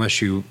to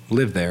unless you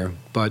live there.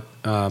 But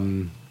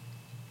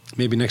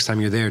maybe next time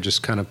you're there,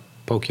 just kind of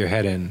poke your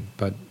head in.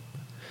 But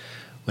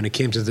when it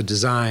came to the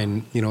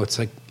design, you know, it's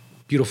like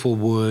beautiful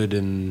wood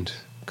and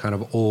kind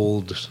of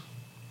old.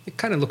 It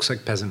kind of looks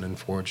like Peasant and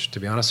Forge, to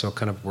be honest. So it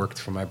kind of worked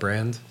for my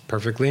brand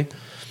perfectly.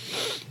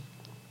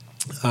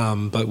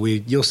 But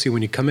you'll see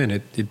when you come in,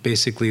 it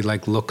basically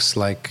like looks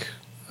like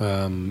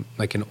an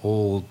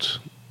old,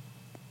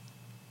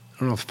 I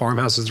don't know if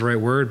farmhouse is the right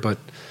word, but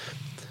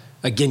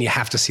again, you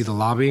have to see the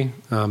lobby.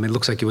 It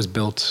looks like it was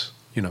built,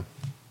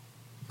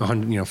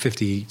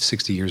 50,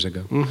 60 years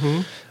ago.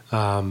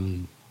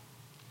 Mm-hmm.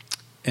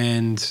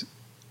 And,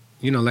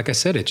 like I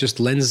said, it just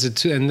lends it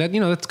to, and that,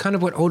 that's kind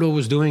of what Odo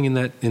was doing in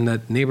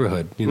that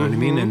neighborhood. You know what I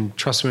mean? And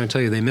trust me when I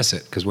tell you, they miss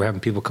it, because we're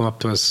having people come up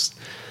to us,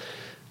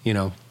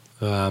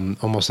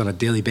 almost on a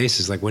daily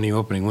basis, like, when are you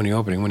opening? When are you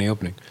opening? When are you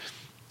opening?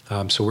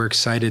 So we're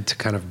excited to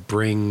kind of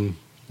bring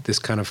this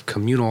kind of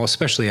communal,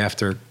 especially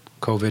after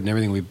COVID and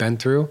everything we've been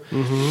through.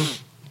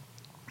 Mm-hmm.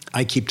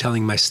 I keep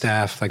telling my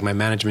staff, like my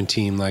management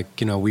team, like,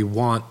 we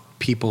want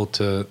people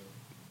to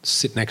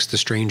sit next to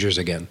strangers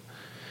again.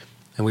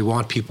 And we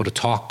want people to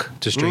talk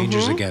to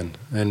strangers again.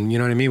 And you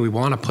know what I mean? We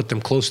want to put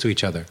them close to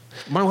each other.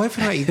 My wife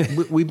and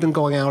I, we've been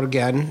going out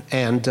again,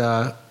 and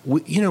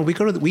we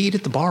eat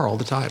at the bar all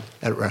the time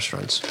at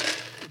restaurants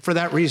for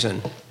that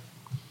reason.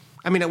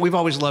 I mean, we've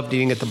always loved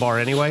eating at the bar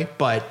anyway,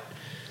 but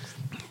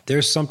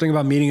there's something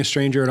about meeting a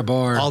stranger at a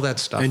bar, all that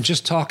stuff, and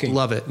just talking.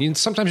 Love it.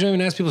 Sometimes you don't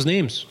even ask people's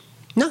names.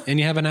 No, and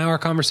you have an hour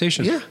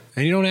conversation. Yeah,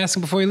 and you don't ask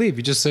them before you leave.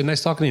 You just say,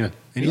 "Nice talking to you,"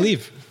 and you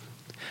leave.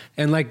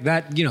 And like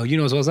that, you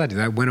know as well as I do,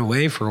 that went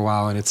away for a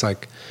while, and it's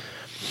like,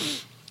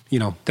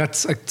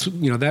 that's like,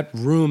 that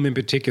room in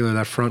particular,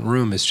 that front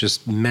room is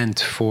just meant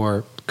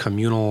for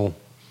communal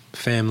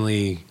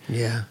family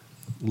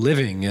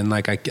living. And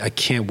like, I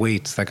can't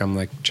wait. Like, I'm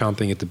like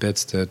chomping at the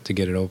bits to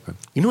get it open.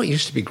 You know what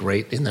used to be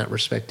great in that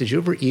respect? Did you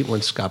ever eat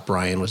when Scott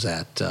Bryan was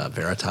at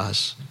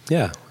Veritas?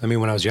 Yeah. I mean,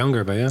 when I was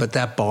younger, but yeah. But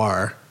that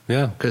bar,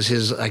 because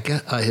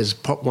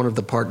one of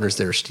the partners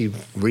there,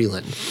 Steve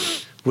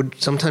Vreeland, would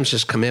sometimes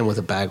just come in with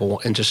a bag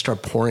of and just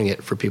start pouring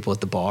it for people at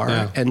the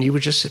bar. And you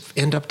would just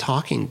end up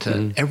talking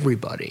to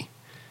everybody.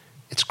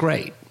 It's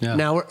great. Yeah.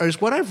 Now,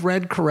 is what I've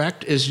read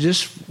correct? Is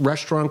this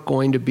restaurant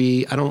going to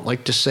be, I don't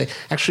like to say,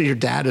 actually your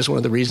dad is one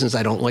of the reasons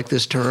I don't like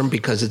this term,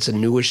 because it's a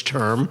newish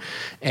term,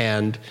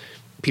 and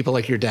people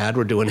like your dad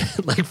were doing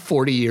it like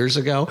 40 years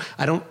ago.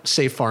 I don't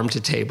say farm to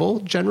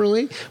table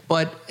generally,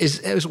 but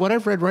is what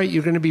I've read right?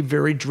 You're going to be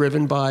very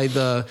driven by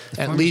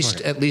at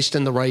least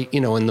in the right,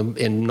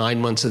 in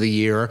 9 months of the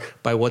year,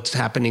 by what's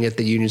happening at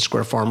the Union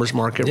Square Farmers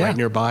Market right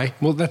nearby.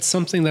 Well, that's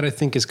something that I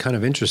think is kind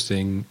of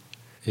interesting.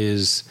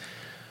 Is,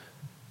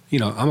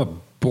 I'm a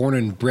born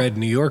and bred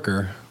New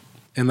Yorker,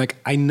 and like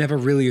I never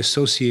really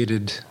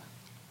associated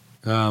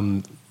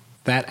that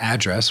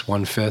address,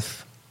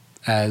 1/5,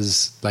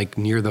 as like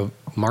near the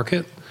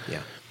market.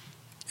 Yeah.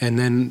 And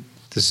then,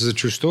 this is a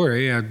true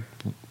story, I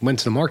went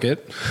to the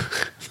market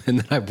and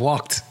then I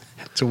walked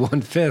to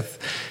 1/5,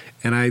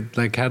 and I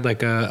like had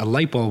like a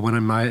light bulb went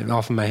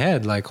off in my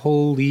head, like,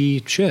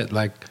 holy shit,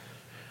 like.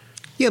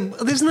 Yeah,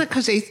 isn't that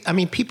because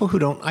people who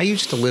don't, I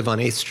used to live on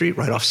 8th Street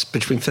right off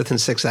between 5th and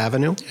 6th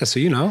Avenue. Yeah, so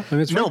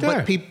it's right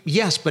there.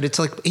 But but it's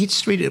like 8th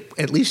Street,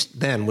 at least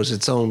then, was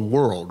its own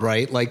world,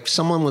 right? Like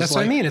someone was That's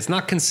what I mean. It's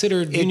not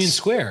considered Union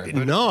Square.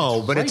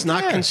 But it's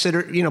not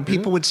considered,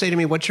 people would say to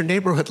me, what's your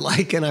neighborhood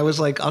like? And I was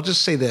like, I'll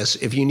just say this.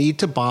 If you need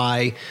to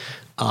buy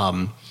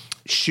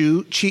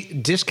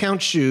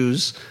discount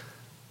shoes,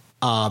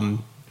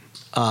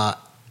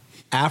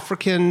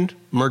 African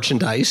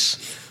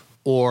merchandise,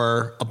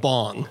 or a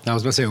bong. I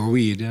was about to say, or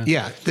weed. Yeah.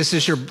 Yeah. This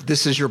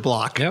is your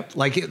block. Yep.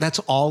 Like that's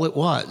all it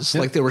was.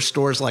 Yep. Like there were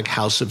stores like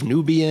House of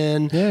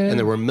Nubian, and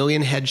there were a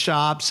million head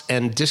shops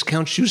and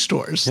discount shoe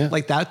stores. Yeah.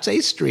 Like that's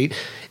 8th Street.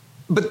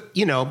 But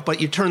you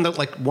turn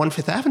like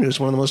 1/5 Avenue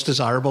is one of the most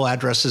desirable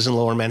addresses in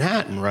Lower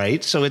Manhattan,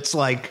 right? So it's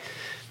like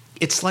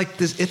this.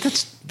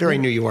 That's very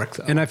New York,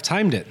 though. And I've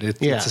timed it. It's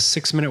a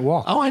 6-minute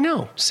walk. Oh, I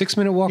know.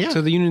 6-minute walk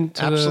to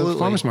the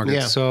farmers market.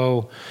 Yeah.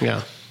 So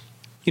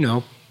you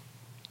know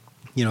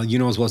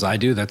as well as I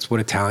do, that's what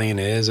Italian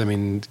is. I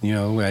mean,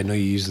 I know you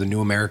use the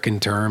New American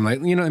term, like,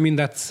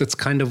 that's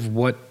kind of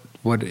what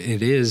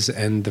it is.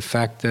 And the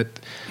fact that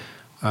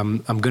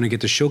I'm going to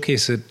get to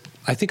showcase it,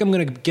 I think I'm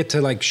going to get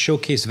to like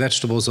showcase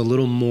vegetables a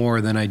little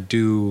more than I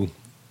do,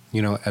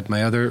 at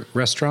my other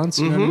restaurants.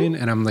 You know what I mean?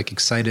 And I'm like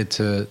excited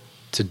to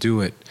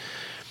do it.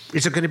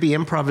 Is it going to be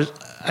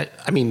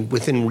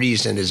within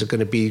reason, is it going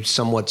to be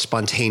somewhat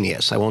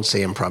spontaneous? I won't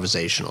say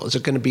improvisational. Is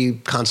it going to be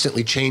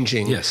constantly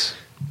changing? Yes.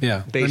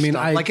 Yeah.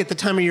 Like at the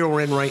time of year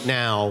we're in right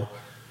now,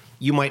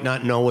 you might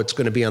not know what's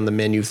going to be on the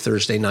menu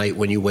Thursday night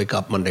when you wake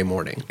up Monday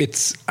morning.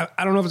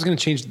 I don't know if it's going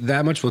to change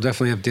that much. We'll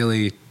definitely have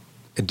daily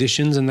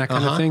editions and that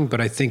kind of thing, but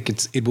I think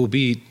it will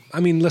be,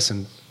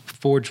 listen,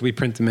 Forge, we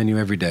print the menu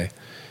every day.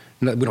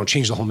 We don't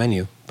change the whole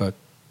menu, but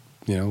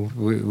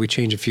we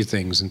change a few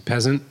things. And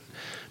Peasant,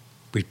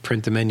 we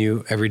print the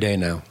menu every day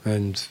now,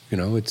 and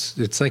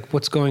it's like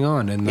what's going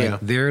on, and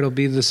there it'll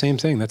be the same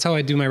thing. That's how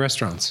I do my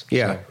restaurants.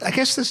 Yeah, so. I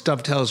guess this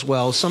dovetails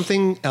well.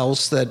 Something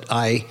else that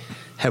I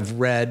have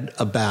read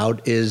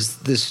about is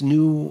this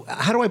new,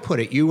 how do I put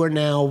it?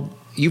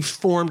 You've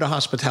formed a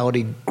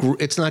hospitality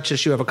group. It's not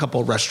just you have a couple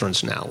of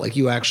restaurants now. Like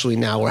you actually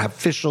now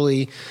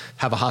officially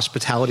have a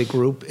hospitality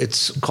group.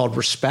 It's called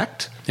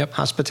Respect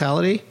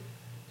Hospitality.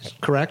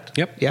 Correct?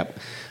 Yep.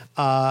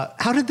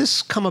 How did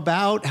this come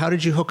about? How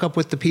did you hook up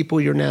with the people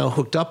you're now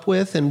hooked up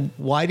with? And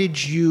why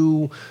did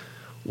you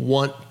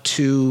want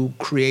to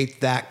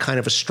create that kind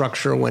of a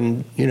structure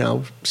when,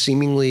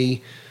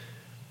 seemingly,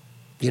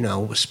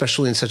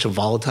 especially in such a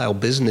volatile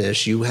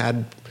business, you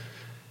had,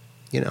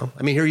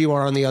 here you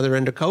are on the other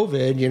end of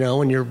COVID,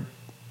 and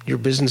your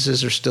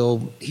businesses are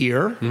still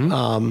here.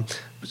 Mm-hmm.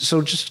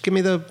 So just give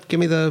me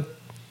the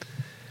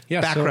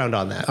background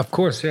on that. Of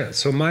course, yeah.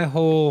 So my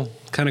whole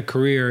kind of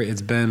career,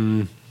 it's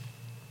been,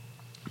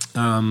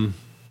 kind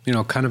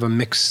of a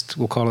mixed,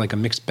 we'll call it like a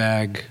mixed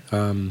bag.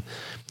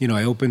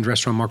 I opened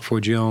Restaurant Marc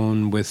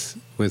Forgione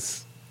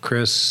with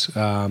Chris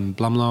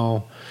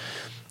Blumlow.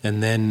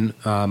 And then,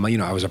 I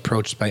was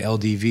approached by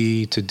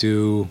LDV to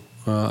do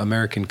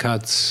American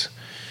Cuts.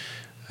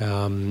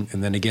 And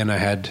then again, I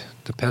had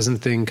the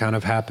peasant thing kind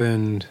of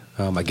happened.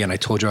 Again, I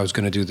told you I was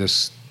going to do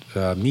this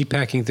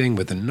meatpacking thing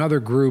with another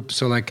group.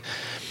 So like,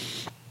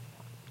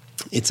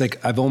 it's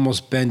like I've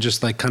almost been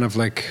just like kind of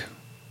like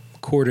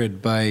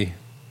courted by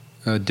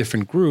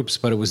different groups,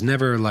 but it was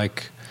never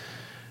like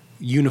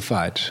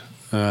unified.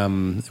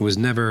 It was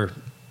never,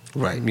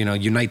 right.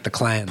 Unite the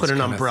clans. Put an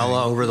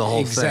umbrella over the whole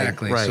thing.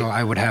 Exactly. Right. So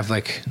I would have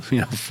like,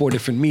 4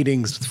 different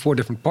meetings with 4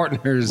 different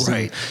partners.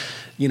 Right.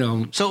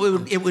 And,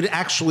 So it would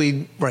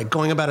actually, right,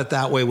 going about it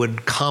that way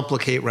would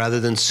complicate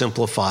rather than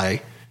simplify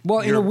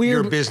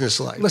your business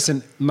life.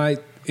 Listen,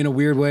 in a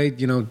weird way,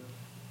 you don't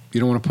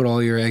want to put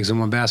all your eggs in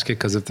one basket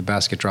because if the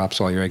basket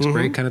drops, all your eggs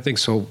break kind of thing.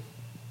 So,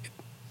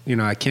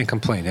 I can't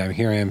complain. I mean,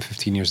 here I am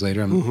 15 years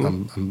later.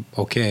 I'm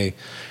okay.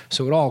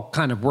 So it all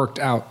kind of worked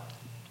out.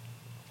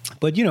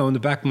 But, in the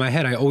back of my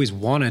head, I always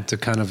wanted to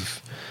kind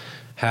of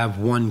have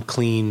one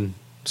clean,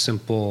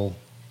 simple,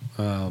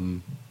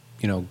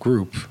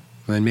 group.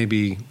 And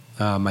maybe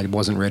I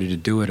wasn't ready to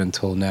do it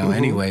until now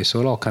anyway. So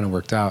it all kind of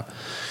worked out.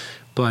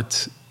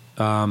 But,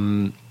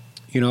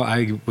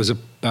 I was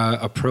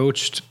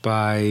approached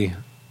by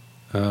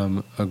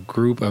a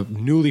group, a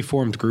newly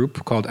formed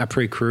group called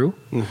Après Crew.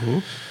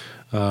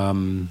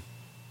 And,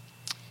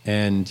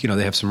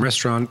 they have some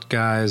restaurant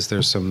guys.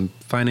 There's some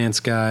finance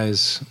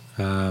guys.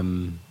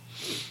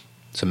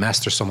 Some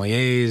master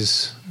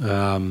sommeliers,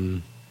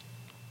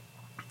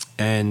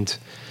 and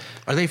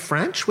are they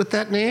French with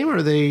that name, or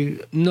are they?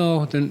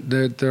 No,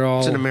 they're all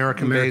it's an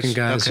American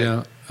guys,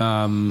 okay.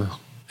 Yeah.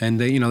 And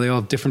they all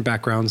have different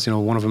backgrounds.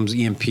 One of them's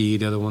EMP,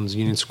 the other one's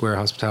Union Square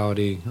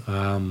Hospitality,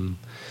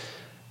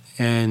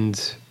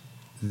 and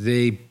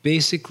they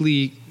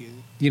basically,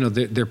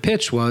 their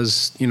pitch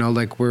was,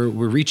 like we're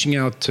reaching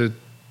out to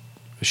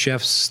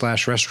chefs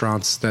 /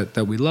 restaurants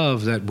that we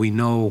love that we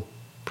know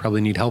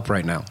probably need help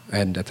right now.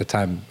 And at the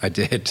time I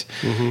did.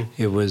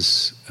 It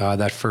was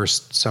that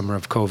first summer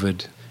of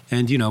COVID.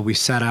 And, we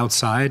sat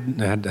outside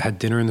and had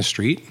dinner in the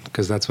street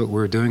because that's what we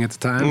were doing at the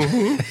time.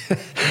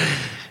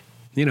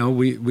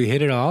 We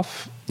hit it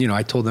off.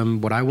 I told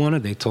them what I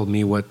wanted. They told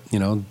me what,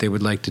 they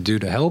would like to do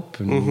to help.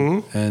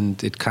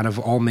 And it kind of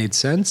all made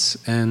sense.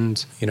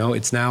 And,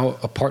 it's now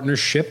a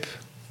partnership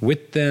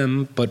with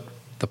them, but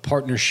the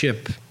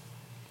partnership,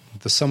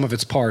 the sum of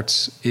its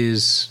parts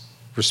is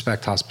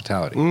Respect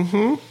Hospitality.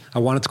 I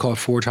wanted to call it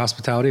Forge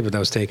Hospitality, but that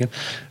was taken.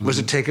 Was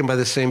it taken by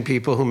the same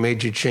people who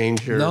made you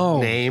change your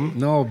name?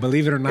 No,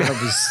 believe it or not, it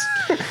was...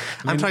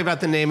 I'm talking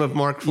about the name of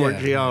Marc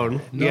Forgione.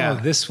 No,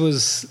 this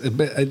was...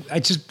 I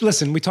just...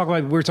 Listen, we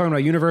were talking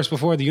about Universe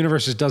before. The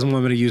Universe just doesn't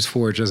want me to use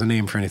Forge as a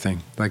name for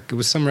anything. Like, it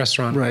was some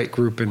restaurant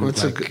group in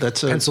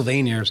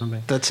Pennsylvania or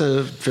something. That's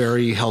a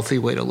very healthy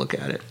way to look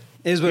at it.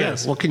 It is what it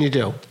is. What can you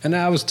do? And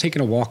I was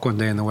taking a walk one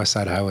day in the West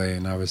Side Highway,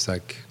 and I was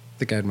like... I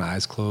think I had my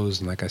eyes closed,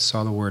 and like I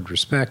saw the word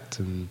respect,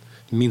 and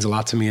it means a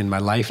lot to me in my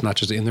life, not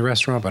just in the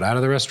restaurant, but out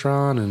of the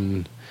restaurant.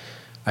 And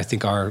I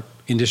think our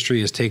industry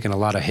has taken a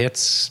lot of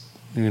hits,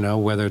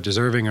 whether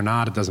deserving or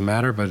not, it doesn't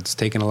matter, but it's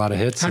taken a lot of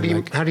hits. How do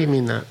you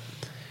mean that?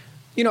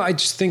 I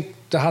just think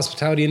the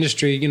hospitality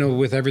industry,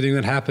 with everything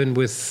that happened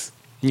with,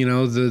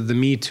 the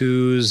Me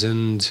Too's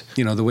and,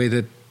 the way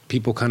that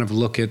people kind of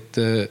look at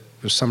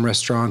some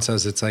restaurants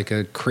as it's like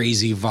a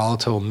crazy,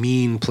 volatile,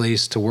 mean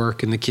place to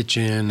work in the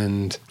kitchen.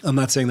 And I'm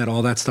not saying that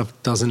all that stuff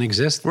doesn't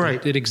exist.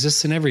 Right. It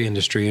exists in every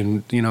industry.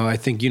 And, I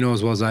think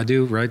as well as I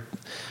do, right?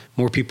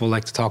 More people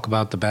like to talk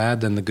about the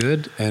bad than the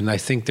good. And I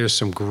think there's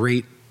some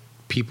great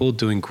people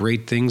doing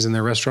great things in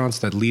their restaurants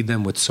that lead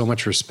them with so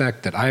much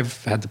respect that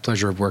I've had the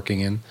pleasure of working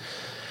in.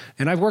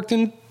 And I've worked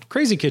in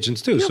crazy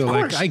kitchens too. So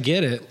like, I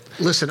get it.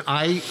 Listen,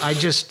 I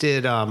just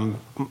did,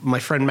 my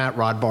friend Matt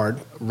Rodbard,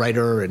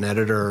 writer and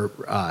editor,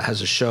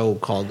 has a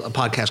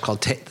podcast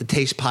called The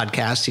Taste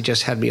Podcast. He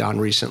just had me on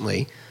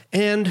recently.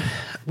 And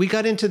we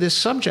got into this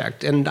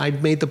subject, and I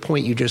made the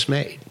point you just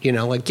made.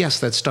 Like, yes,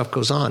 that stuff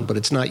goes on, but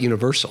it's not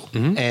universal.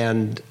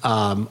 And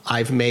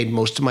I've made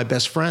most of my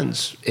best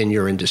friends in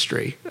your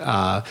industry.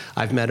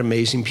 I've met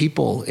amazing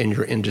people in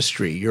your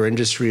industry. Your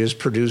industry has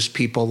produced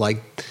people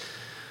like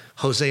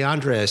Jose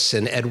Andres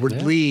and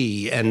Edward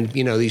Lee, and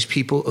these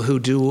people who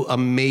do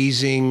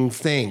amazing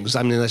things.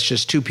 I mean, that's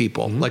just two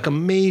people, like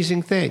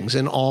amazing things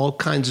in all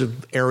kinds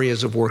of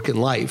areas of work and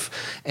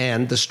life.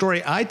 And the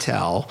story I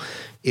tell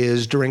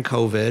is during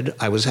COVID,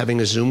 I was having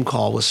a Zoom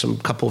call with some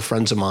couple of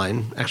friends of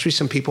mine, actually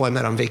some people I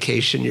met on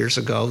vacation years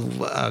ago,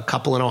 a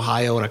couple in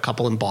Ohio and a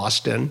couple in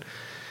Boston.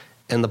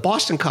 And the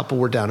Boston couple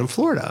were down in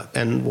Florida,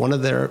 and one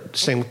of their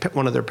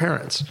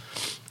parents.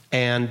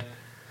 And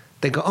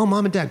they go, "Oh,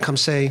 Mom and Dad, come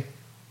say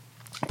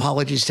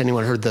apologies to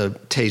anyone who heard the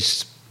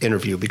Taste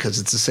interview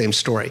because it's the same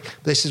story."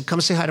 They said, "Come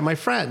say hi to my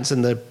friends."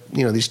 And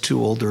these two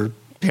older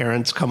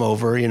parents come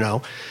over, and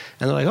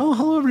they're like, "Oh,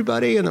 hello,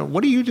 everybody." And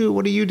what do you do?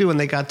 What do you do? And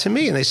they got to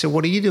me and they said,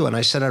 "What do you do?" And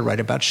I said, "I write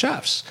about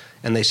chefs."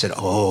 And they said,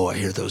 "Oh, I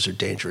hear those are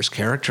dangerous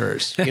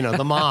characters,"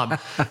 the mob.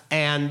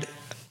 And,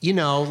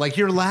 like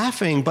you're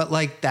laughing, but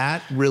like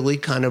that really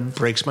kind of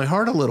breaks my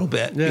heart a little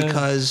bit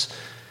because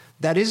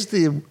that is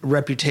the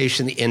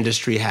reputation the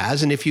industry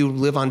has. And if you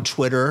live on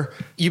Twitter,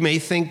 you may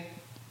think,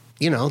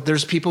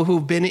 there's people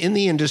who've been in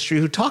the industry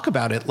who talk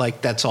about it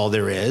like that's all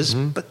there is,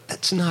 but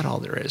that's not all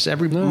there is.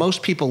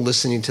 Most people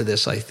listening to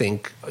this, I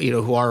think,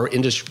 who are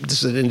this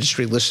is an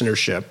industry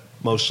listenership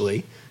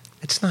mostly,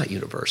 it's not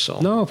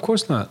universal. No, of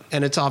course not.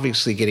 And it's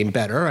obviously getting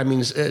better. I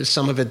mean,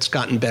 some of it's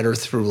gotten better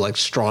through like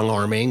strong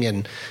arming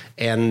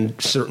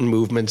and certain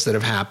movements that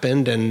have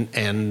happened and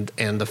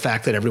the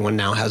fact that everyone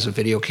now has a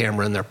video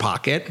camera in their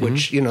pocket,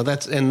 which,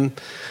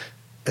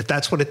 if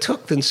that's what it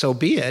took, then so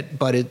be it.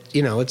 But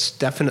it's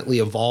definitely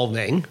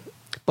evolving.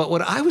 But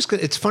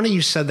it's funny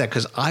you said that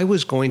because I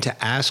was going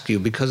to ask you,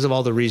 because of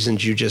all the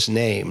reasons you just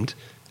named,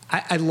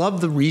 I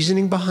love the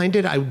reasoning behind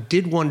it. I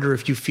did wonder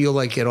if you feel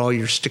like at all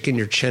you're sticking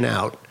your chin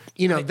out.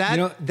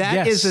 That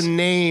yes. is a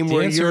name The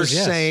where answer you're is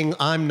yes. saying,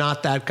 I'm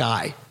not that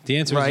guy. The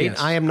answer right? is yes.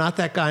 I am not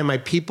that guy. My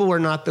people are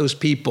not those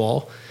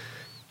people.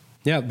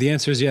 Yeah, the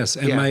answer is yes.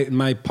 And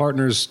my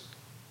partners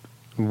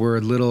were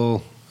a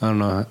little, I don't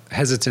know,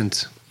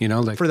 hesitant,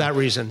 like for that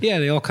reason. Yeah,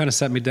 they all kind of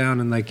sat me down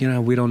and like,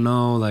 we don't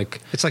know, like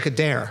it's like a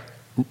dare.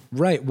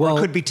 Right. Well, or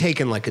it could be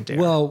taken like a dare.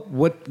 Well,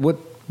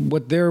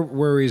 what their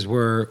worries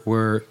were,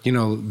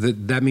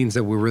 that means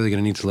that we're really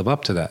going to need to live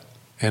up to that.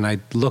 And I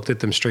looked at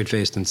them straight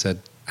faced and said,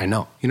 I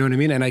know. You know what I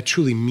mean? And I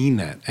truly mean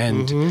that.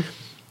 And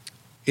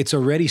it's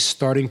already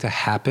starting to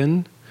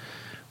happen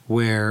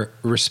where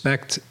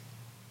respect,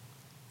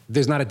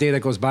 there's not a day that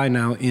goes by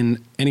now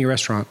in any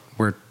restaurant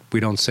where we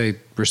don't say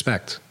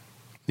respect.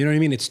 You know what I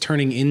mean? It's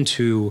turning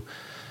into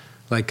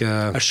like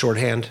a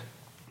shorthand.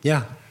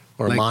 Yeah.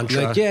 Or a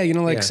mantra.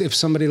 If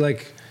somebody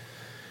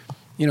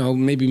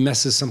maybe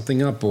messes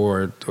something up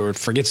or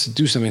forgets to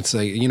do something, it's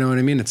like, you know what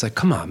I mean? It's like,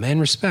 come on, man,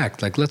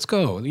 respect. Like, let's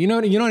go. You know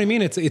what I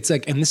mean? It's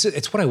like, and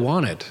it's what I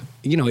wanted.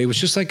 It was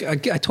just like, I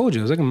told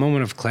you, it was like a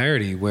moment of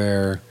clarity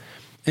where,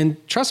 and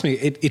trust me,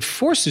 it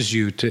forces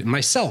you to,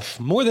 myself,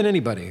 more than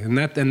anybody. And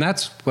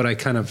that's what I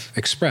kind of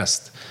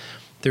expressed.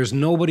 There's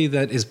nobody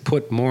that is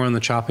put more on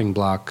the chopping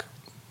block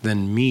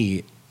than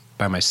me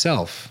by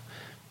myself,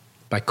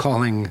 by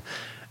calling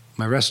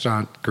my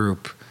restaurant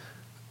group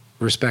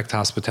Respect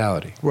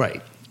Hospitality.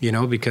 Right.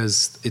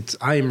 Because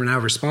I am now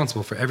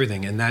responsible for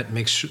everything, and that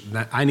makes sure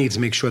that I need to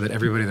make sure that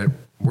everybody that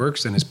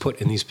works and is put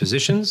in these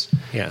positions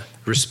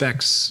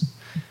respects,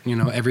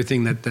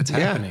 everything that's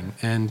happening.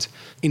 And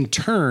in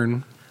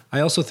turn,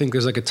 I also think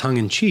there's like a tongue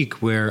in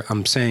cheek where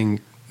I'm saying,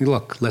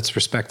 look, let's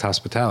respect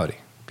hospitality,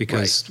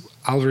 because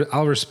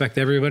I'll respect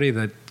everybody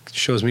that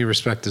shows me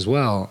respect as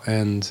well.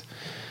 And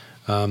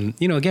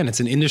again, it's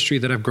an industry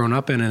that I've grown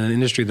up in and an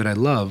industry that I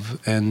love,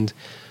 and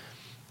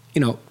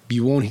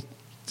you won't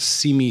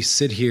see me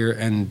sit here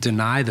and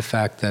deny the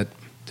fact that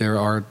there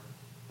are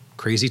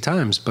crazy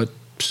times, but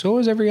so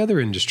is every other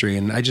industry.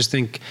 And I just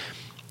think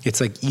it's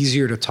like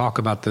easier to talk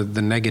about the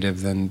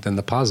negative than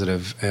the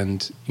positive.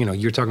 And,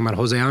 you're talking about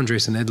Jose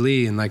Andres and Ed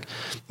Lee and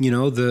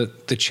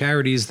the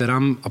charities that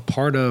I'm a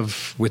part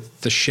of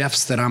with the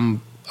chefs that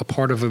I'm a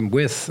part of them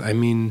with. I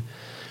mean,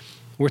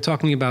 we're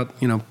talking about,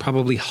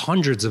 probably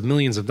hundreds of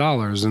millions of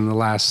dollars in the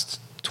last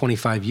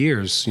 25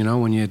 years,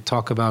 when you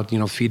talk about,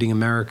 Feeding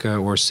America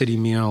or City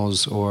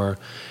Meals or,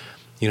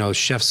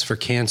 Chefs for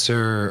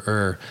Cancer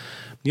or,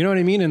 you know what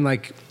I mean? And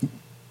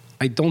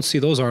I don't see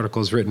those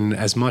articles written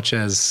as much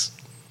as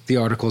the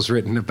articles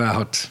written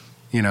about,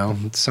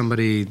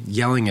 somebody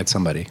yelling at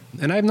somebody.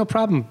 And I have no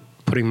problem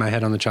putting my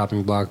head on the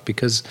chopping block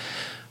because,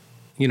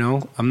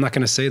 I'm not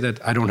going to say that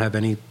I don't have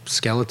any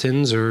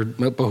skeletons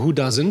but who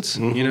doesn't?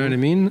 You know what I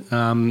mean?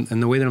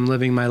 And the way that I'm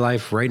living my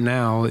life right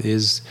now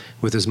is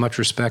with as much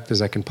respect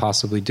as I can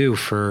possibly do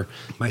for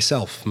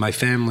myself, my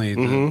family,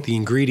 the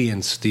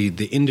ingredients, the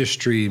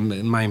industry,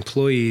 my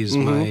employees,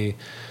 my,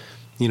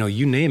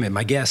 you name it,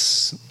 my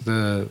guests.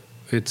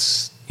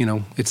 It's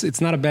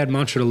not a bad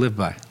mantra to live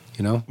by.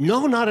 you know?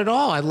 No, not at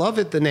all. I love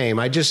it, the name.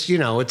 I just,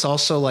 it's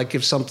also like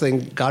if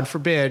something, God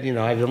forbid,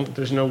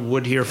 there's no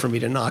wood here for me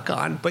to knock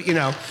on, but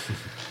there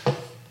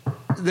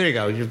you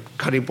go, your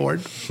cutting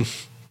board.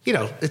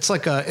 It's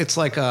like a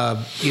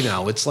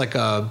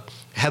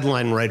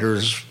headline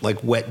writer's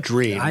like wet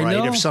dream,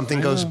 right? If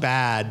something goes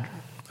bad.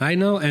 I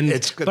know,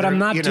 but I'm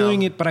not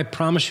doing it, but I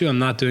promise you I'm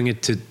not doing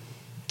it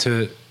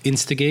to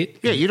instigate.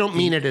 Yeah, you don't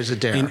mean it as a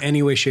dare. In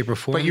any way, shape, or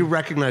form. But you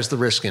recognize the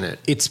risk in it.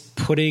 It's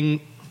putting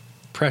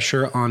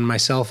pressure on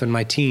myself and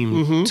my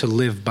team to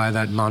live by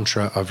that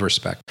mantra of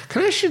respect.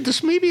 Can I ask you,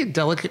 this may be a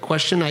delicate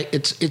question. I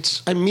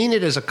mean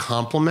it as a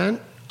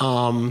compliment.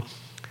 I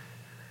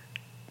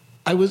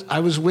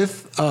was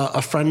with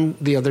a friend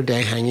the other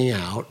day hanging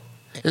out,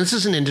 and this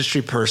is an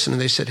industry person, and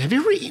they said, "Have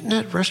you ever eaten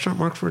at restaurant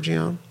Mark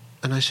Forgione?"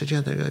 And I said,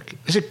 "Yeah." They're like,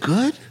 "Is it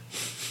good?"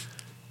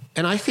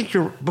 And I think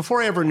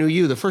before I ever knew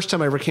you, the first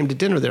time I ever came to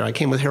dinner there, I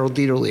came with Harold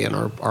Dieterle and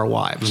our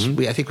wives.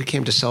 I think we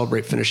came to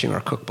celebrate finishing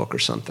our cookbook or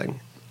something.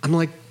 I'm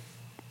like,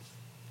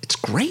 it's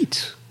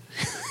great.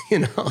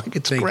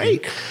 It's Thank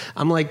great. you.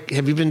 I'm like,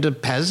 have you been to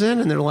Peasant?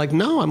 And they're like,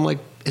 no. I'm like,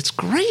 it's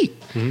great.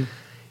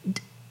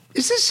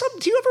 Is this something,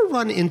 do you ever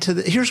run into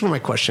here's where my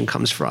question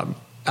comes from.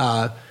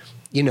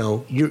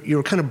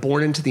 You're kind of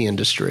born into the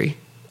industry.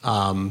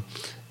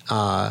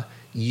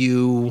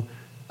 You've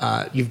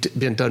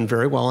been done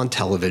very well on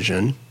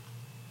television.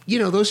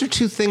 Those are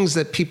two things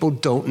that people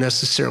don't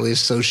necessarily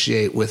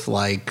associate with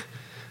like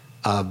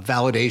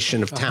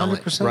validation of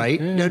talent, 100%, right?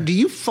 yeah. Now, do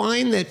you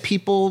find that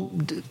people,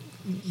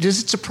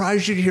 does it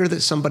surprise you to hear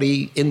that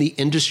somebody in the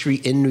industry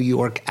in New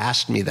York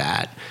asked me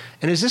that?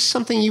 And is this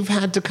something you've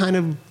had to kind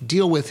of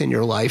deal with in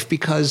your life?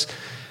 Because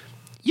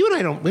you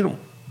and I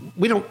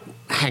we don't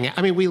hang out.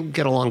 I mean, we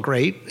get along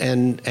great,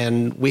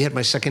 and we had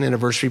my second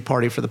anniversary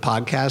party for the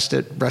podcast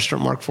at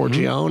Restaurant Mark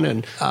Forgione,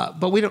 and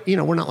but we don't,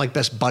 we're not like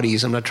best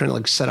buddies. I'm not trying to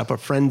like set up a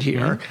friend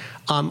here.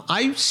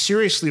 I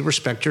seriously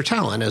respect your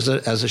talent as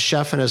a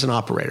chef and as an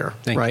operator,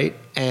 Thank right? you.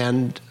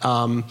 And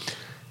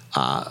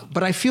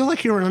but I feel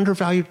like you're an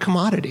undervalued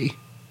commodity.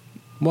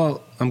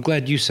 Well, I'm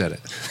glad you said it.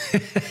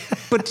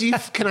 But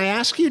can I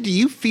ask you, do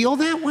you feel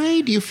that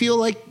way? Do you feel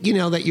like,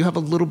 that you have a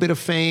little bit of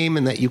fame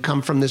and that you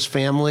come from this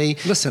family?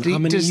 Listen,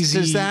 I'm an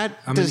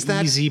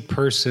easy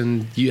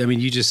person.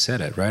 You just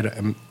said it, right?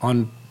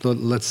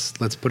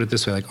 Let's put it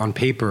this way, like on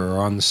paper or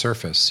on the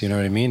surface, you know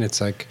what I mean? It's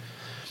like,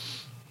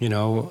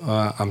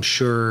 I'm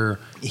sure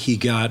he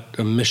got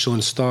a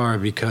Michelin star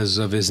because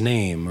of his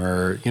name,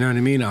 or, you know what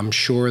I mean? I'm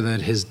sure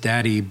that his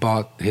daddy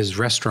bought his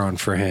restaurant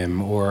for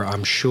him, or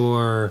I'm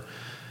sure...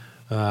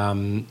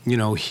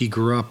 he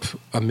grew up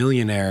a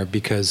millionaire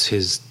because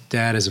his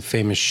dad is a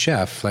famous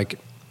chef.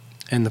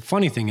 And the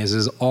funny thing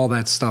is all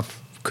that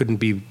stuff couldn't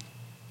be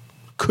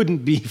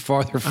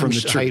farther from the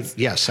truth.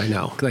 Yes, I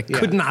know.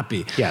 Could not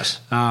be.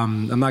 Yes.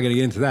 I'm not going to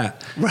get into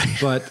that. Right.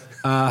 But,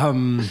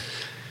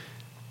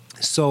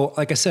 so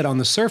like I said, on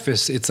the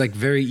surface, it's like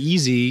very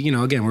easy.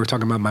 Again, we were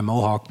talking about my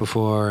mohawk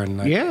before. And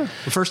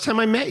the first time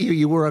I met you,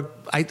 you were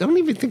I don't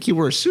even think you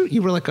were a sous.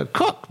 You were like a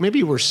cook. Maybe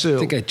you were Sue. I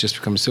think I just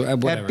become Sue.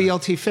 Whatever. At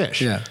BLT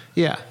Fish. Yeah.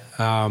 Yeah.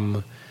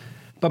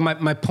 But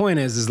my point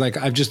is like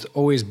I've just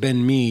always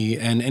been me,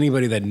 and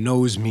anybody that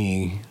knows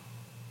me,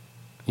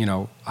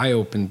 I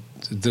opened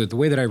the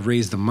way that I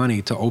raised the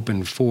money to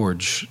open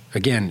Forge.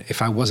 Again,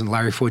 if I wasn't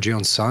Larry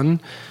Forgione's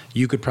son,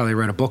 you could probably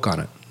write a book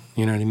on it.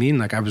 You know what I mean?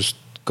 Like I was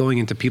going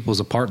into people's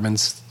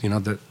apartments,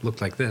 that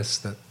looked like this,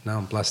 that now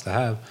I'm blessed to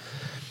have,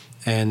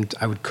 and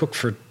I would cook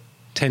for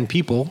 10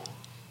 people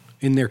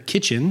in their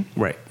kitchen,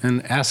 right,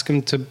 and ask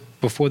them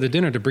before the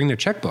dinner to bring their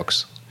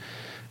checkbooks.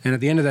 And at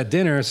the end of that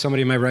dinner,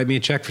 somebody might write me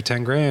a check for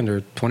 10 grand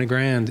or 20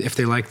 grand if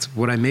they liked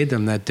what I made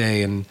them that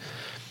day. And,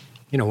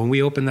 when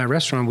we opened that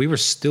restaurant, we were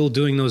still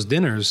doing those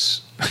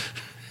dinners,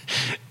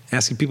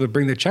 asking people to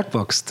bring their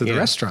checkbooks to the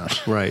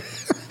restaurant. Right.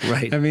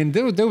 Right. I mean,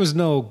 there was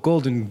no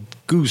golden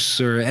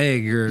goose or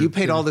egg or... You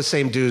paid all the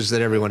same dues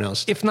that everyone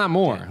else did. If not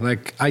more. Yeah.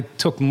 Like I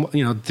took,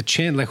 the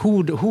chance, like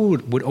who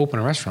would open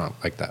a restaurant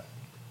like that?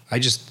 I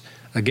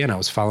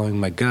was following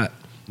my gut,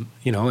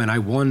 and I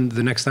won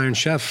the Next Iron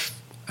Chef.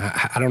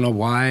 I don't know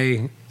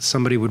why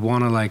somebody would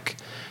want to like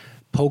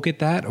poke at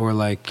that or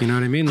like, you know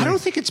what I mean? Like,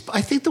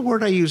 I think the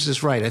word I use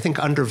is right. I think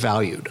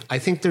undervalued. I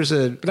think there's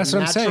But that's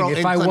what I'm saying.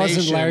 If I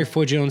wasn't Larry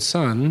Forgione's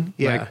son,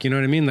 like, you know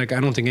what I mean? Like, I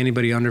don't think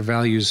anybody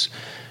undervalues,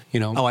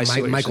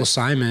 Michael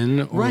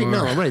Simon. Or, right.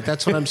 No, right.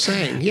 That's what I'm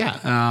saying.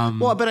 Yeah.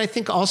 But I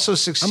think also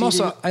succeeding.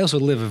 I also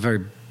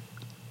live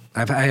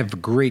I have a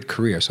great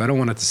career, so I don't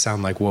want it to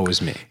sound like woe is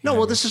me. No,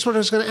 well, this is what I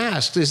was going to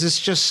ask. Is this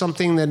just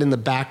something that in the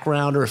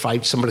background, or if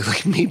somebody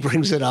like me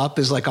brings it up,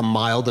 is like a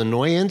mild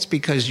annoyance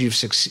because you're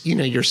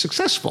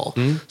successful?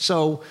 Mm-hmm.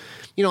 So,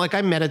 like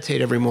I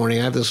meditate every morning.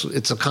 I have this.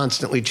 It's a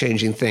constantly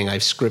changing thing.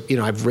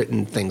 I've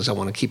written things I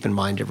want to keep in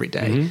mind every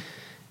day, mm-hmm.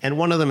 and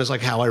one of them is like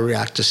how I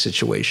react to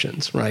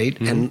situations, right?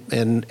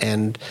 Mm-hmm.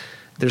 And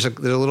there's a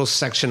little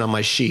section on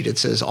my sheet. It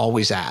says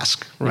always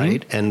ask,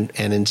 right? Mm-hmm.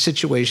 And in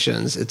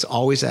situations, it's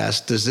always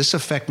ask, does this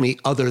affect me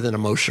other than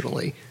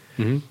emotionally?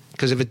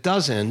 Because if it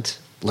doesn't,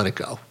 let it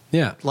go.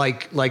 Yeah.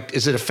 Like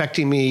is it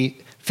affecting me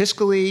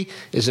fiscally?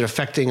 Is it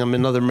affecting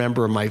another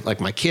member of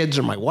my kids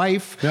or my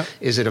wife? Yep.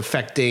 Is it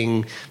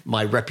affecting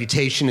my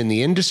reputation in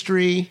the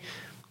industry?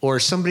 Or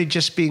is somebody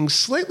just being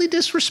slightly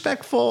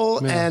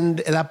disrespectful and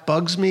that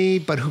bugs me,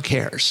 but who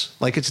cares?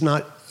 Like, it's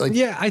not like...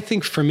 Yeah, I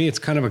think for me, it's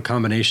kind of a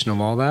combination of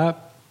all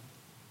that.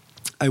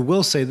 I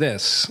will say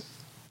this,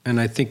 and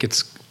I think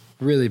it's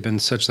really been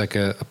such like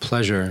a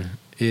pleasure,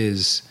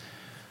 is,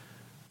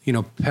 you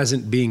know,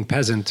 being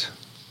peasant,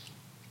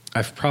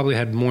 I've probably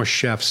had more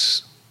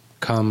chefs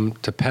come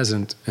to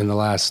peasant in the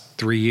last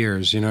 3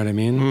 years, you know what I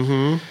mean?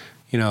 Mm-hmm.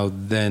 You know,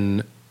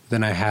 than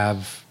I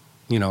have,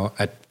 you know,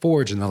 at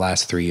Forge in the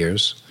last 3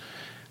 years.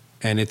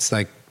 And it's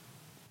like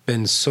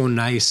been so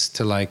nice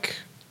to like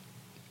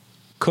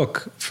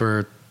cook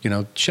for, you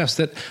know, chefs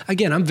that,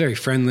 again, I'm very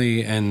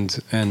friendly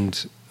and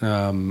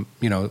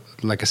you know,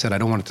 like I said, I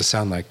don't want it to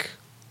sound like,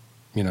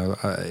 you know,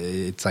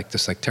 it's like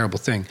this like terrible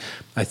thing.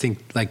 I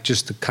think like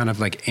just the kind of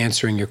like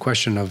answering your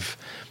question of,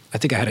 I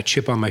think I had a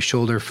chip on my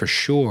shoulder for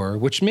sure,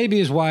 which maybe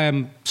is why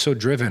I'm so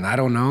driven. I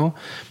don't know.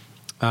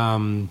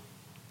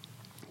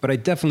 But I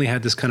definitely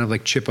had this kind of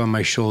like chip on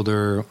my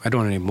shoulder. I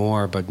don't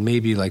anymore, but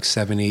maybe like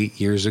 7, 8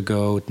 years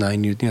ago,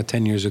 9 years,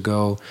 10 years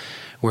ago,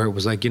 where it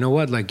was like, you know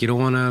what, like, you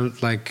don't want to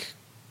like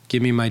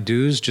give me my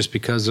dues just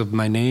because of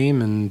my name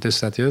and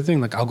this, that, the other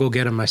thing. Like, I'll go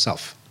get them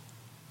myself.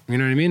 You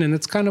know what I mean? And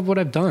it's kind of what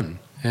I've done.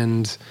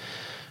 And,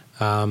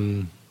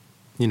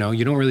 you know,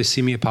 you don't really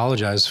see me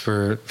apologize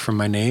for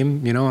my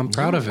name. You know, I'm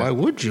proud of it. Why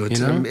would you?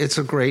 It's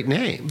a great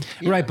name.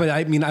 Right. But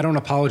I mean, I don't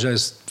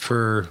apologize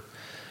for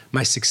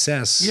my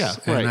success. Yeah.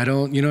 And right. I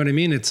don't, you know what I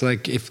mean? It's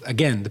like, if,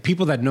 again, the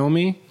people that know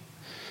me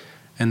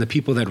and the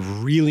people that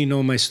really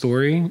know my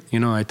story, you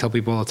know, I tell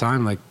people all the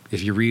time, like,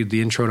 if you read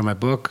the intro to my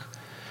book,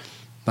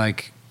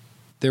 like,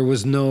 there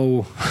was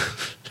no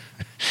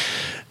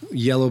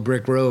yellow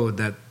brick road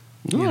that,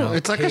 you know,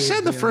 it's like I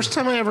said, the first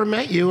time I ever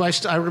met you,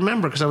 I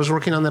remember because I was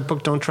working on that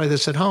book, Don't Try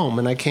This at Home,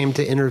 and I came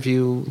to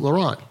interview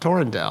Laurent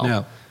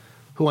Torrendale,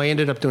 who I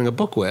ended up doing a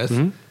book with.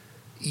 Mm-hmm.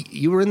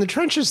 You were in the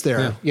trenches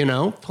there, you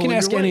know. You can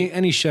ask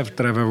any chef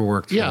that I've ever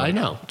worked for. Yeah, I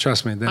know.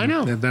 Trust me. I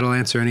know. That'll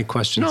answer any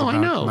questions about I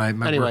know. my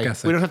anyway, work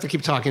ethic. We don't have to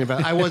keep talking about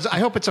it. I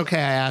hope it's okay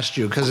I asked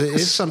you, because it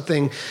is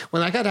something,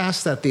 when I got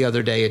asked that the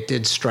other day, it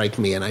did strike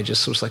me, and I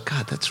just was like,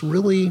 God, that's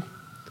really...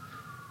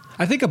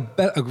 I think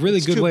a really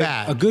good way,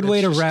 bad. a good way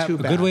It's to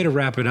good way to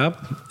wrap it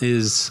up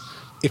is,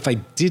 if I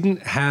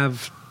didn't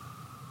have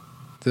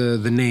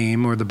the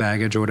name or the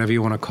baggage or whatever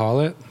you want to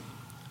call it,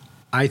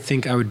 I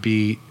think I would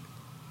be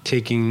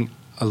taking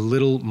a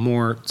little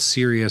more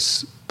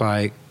serious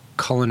by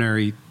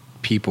culinary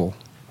people,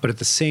 but at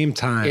the same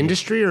time,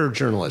 industry or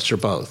journalists or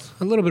both?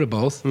 A little bit of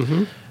both.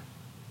 Mm-hmm.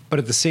 But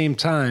at the same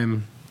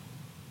time,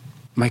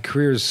 my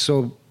career is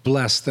so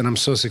blessed and I'm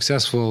so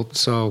successful,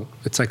 so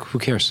it's like, who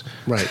cares?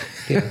 Right.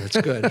 Yeah,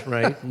 that's good,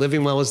 right?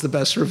 Living well is the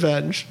best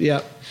revenge.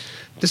 Yeah.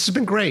 This has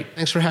been great.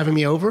 Thanks for having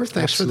me over.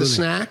 Thanks Absolutely. For the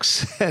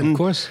snacks. And of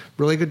course.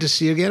 Really good to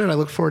see you again, and I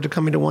look forward to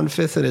coming to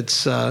 1/5 in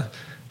its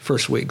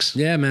first weeks.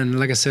 Yeah, man.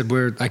 Like I said,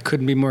 I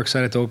couldn't be more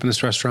excited to open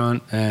this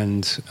restaurant,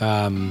 and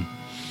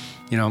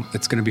you know,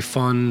 it's going to be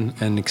fun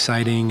and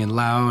exciting and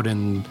loud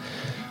and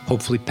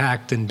hopefully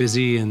packed and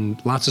busy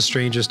and lots of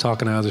strangers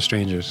talking to other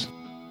strangers.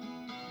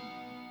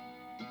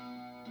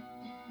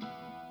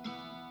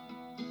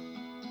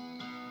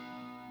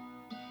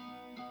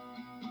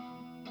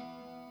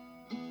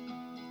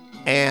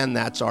 And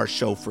that's our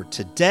show for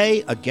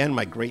today. Again,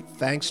 my great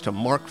thanks to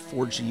Mark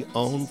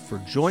Forgione for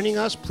joining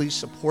us. Please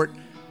support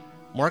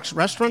Mark's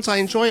restaurants. I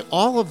enjoy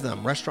all of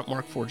them. Restaurant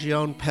Mark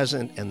Forgione,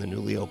 Peasant, and the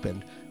newly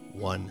opened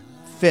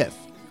 1/5.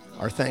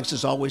 Our thanks,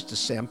 as always, to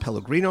Sam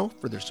Pellegrino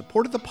for their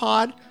support of the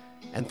pod.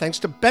 And thanks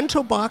to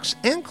Bento Box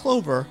and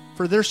Clover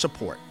for their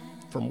support.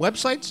 From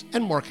websites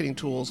and marketing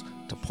tools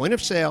to point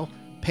of sale,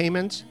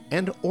 payments,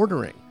 and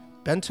ordering,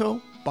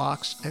 Bento,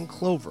 Box, and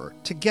Clover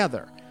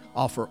together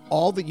offer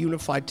all the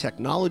unified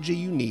technology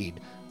you need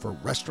for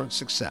restaurant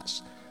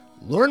success.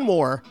 Learn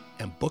more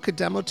and book a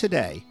demo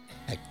today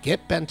at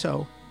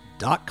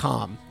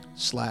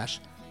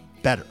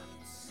getbento.com/better.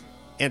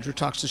 Andrew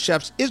Talks to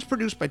Chefs is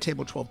produced by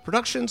Table 12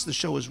 Productions. The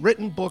show is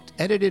written, booked,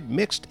 edited,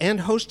 mixed,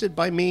 and hosted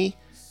by me,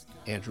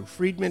 Andrew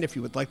Friedman. If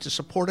you would like to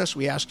support us,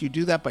 we ask you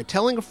do that by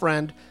telling a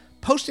friend,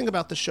 posting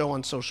about the show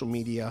on social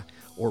media,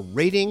 or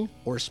rating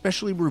or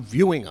especially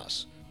reviewing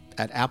us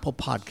at Apple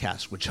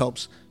Podcasts, which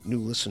helps new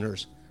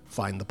listeners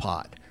find the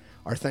pod.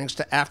 Our thanks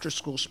to After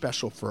School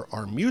Special for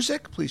our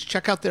music. Please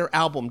check out their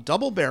album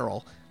Double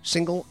Barrel,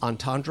 Single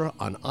Entendre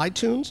on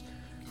iTunes.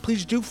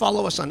 Please do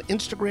follow us on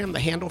Instagram. The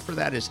handle for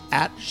that is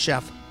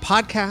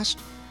 @ChefPodcast.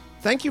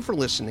 Thank you for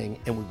listening,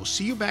 and we will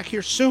see you back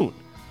here soon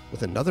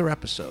with another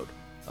episode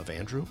of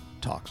Andrew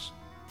Talks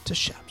to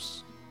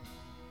Chefs.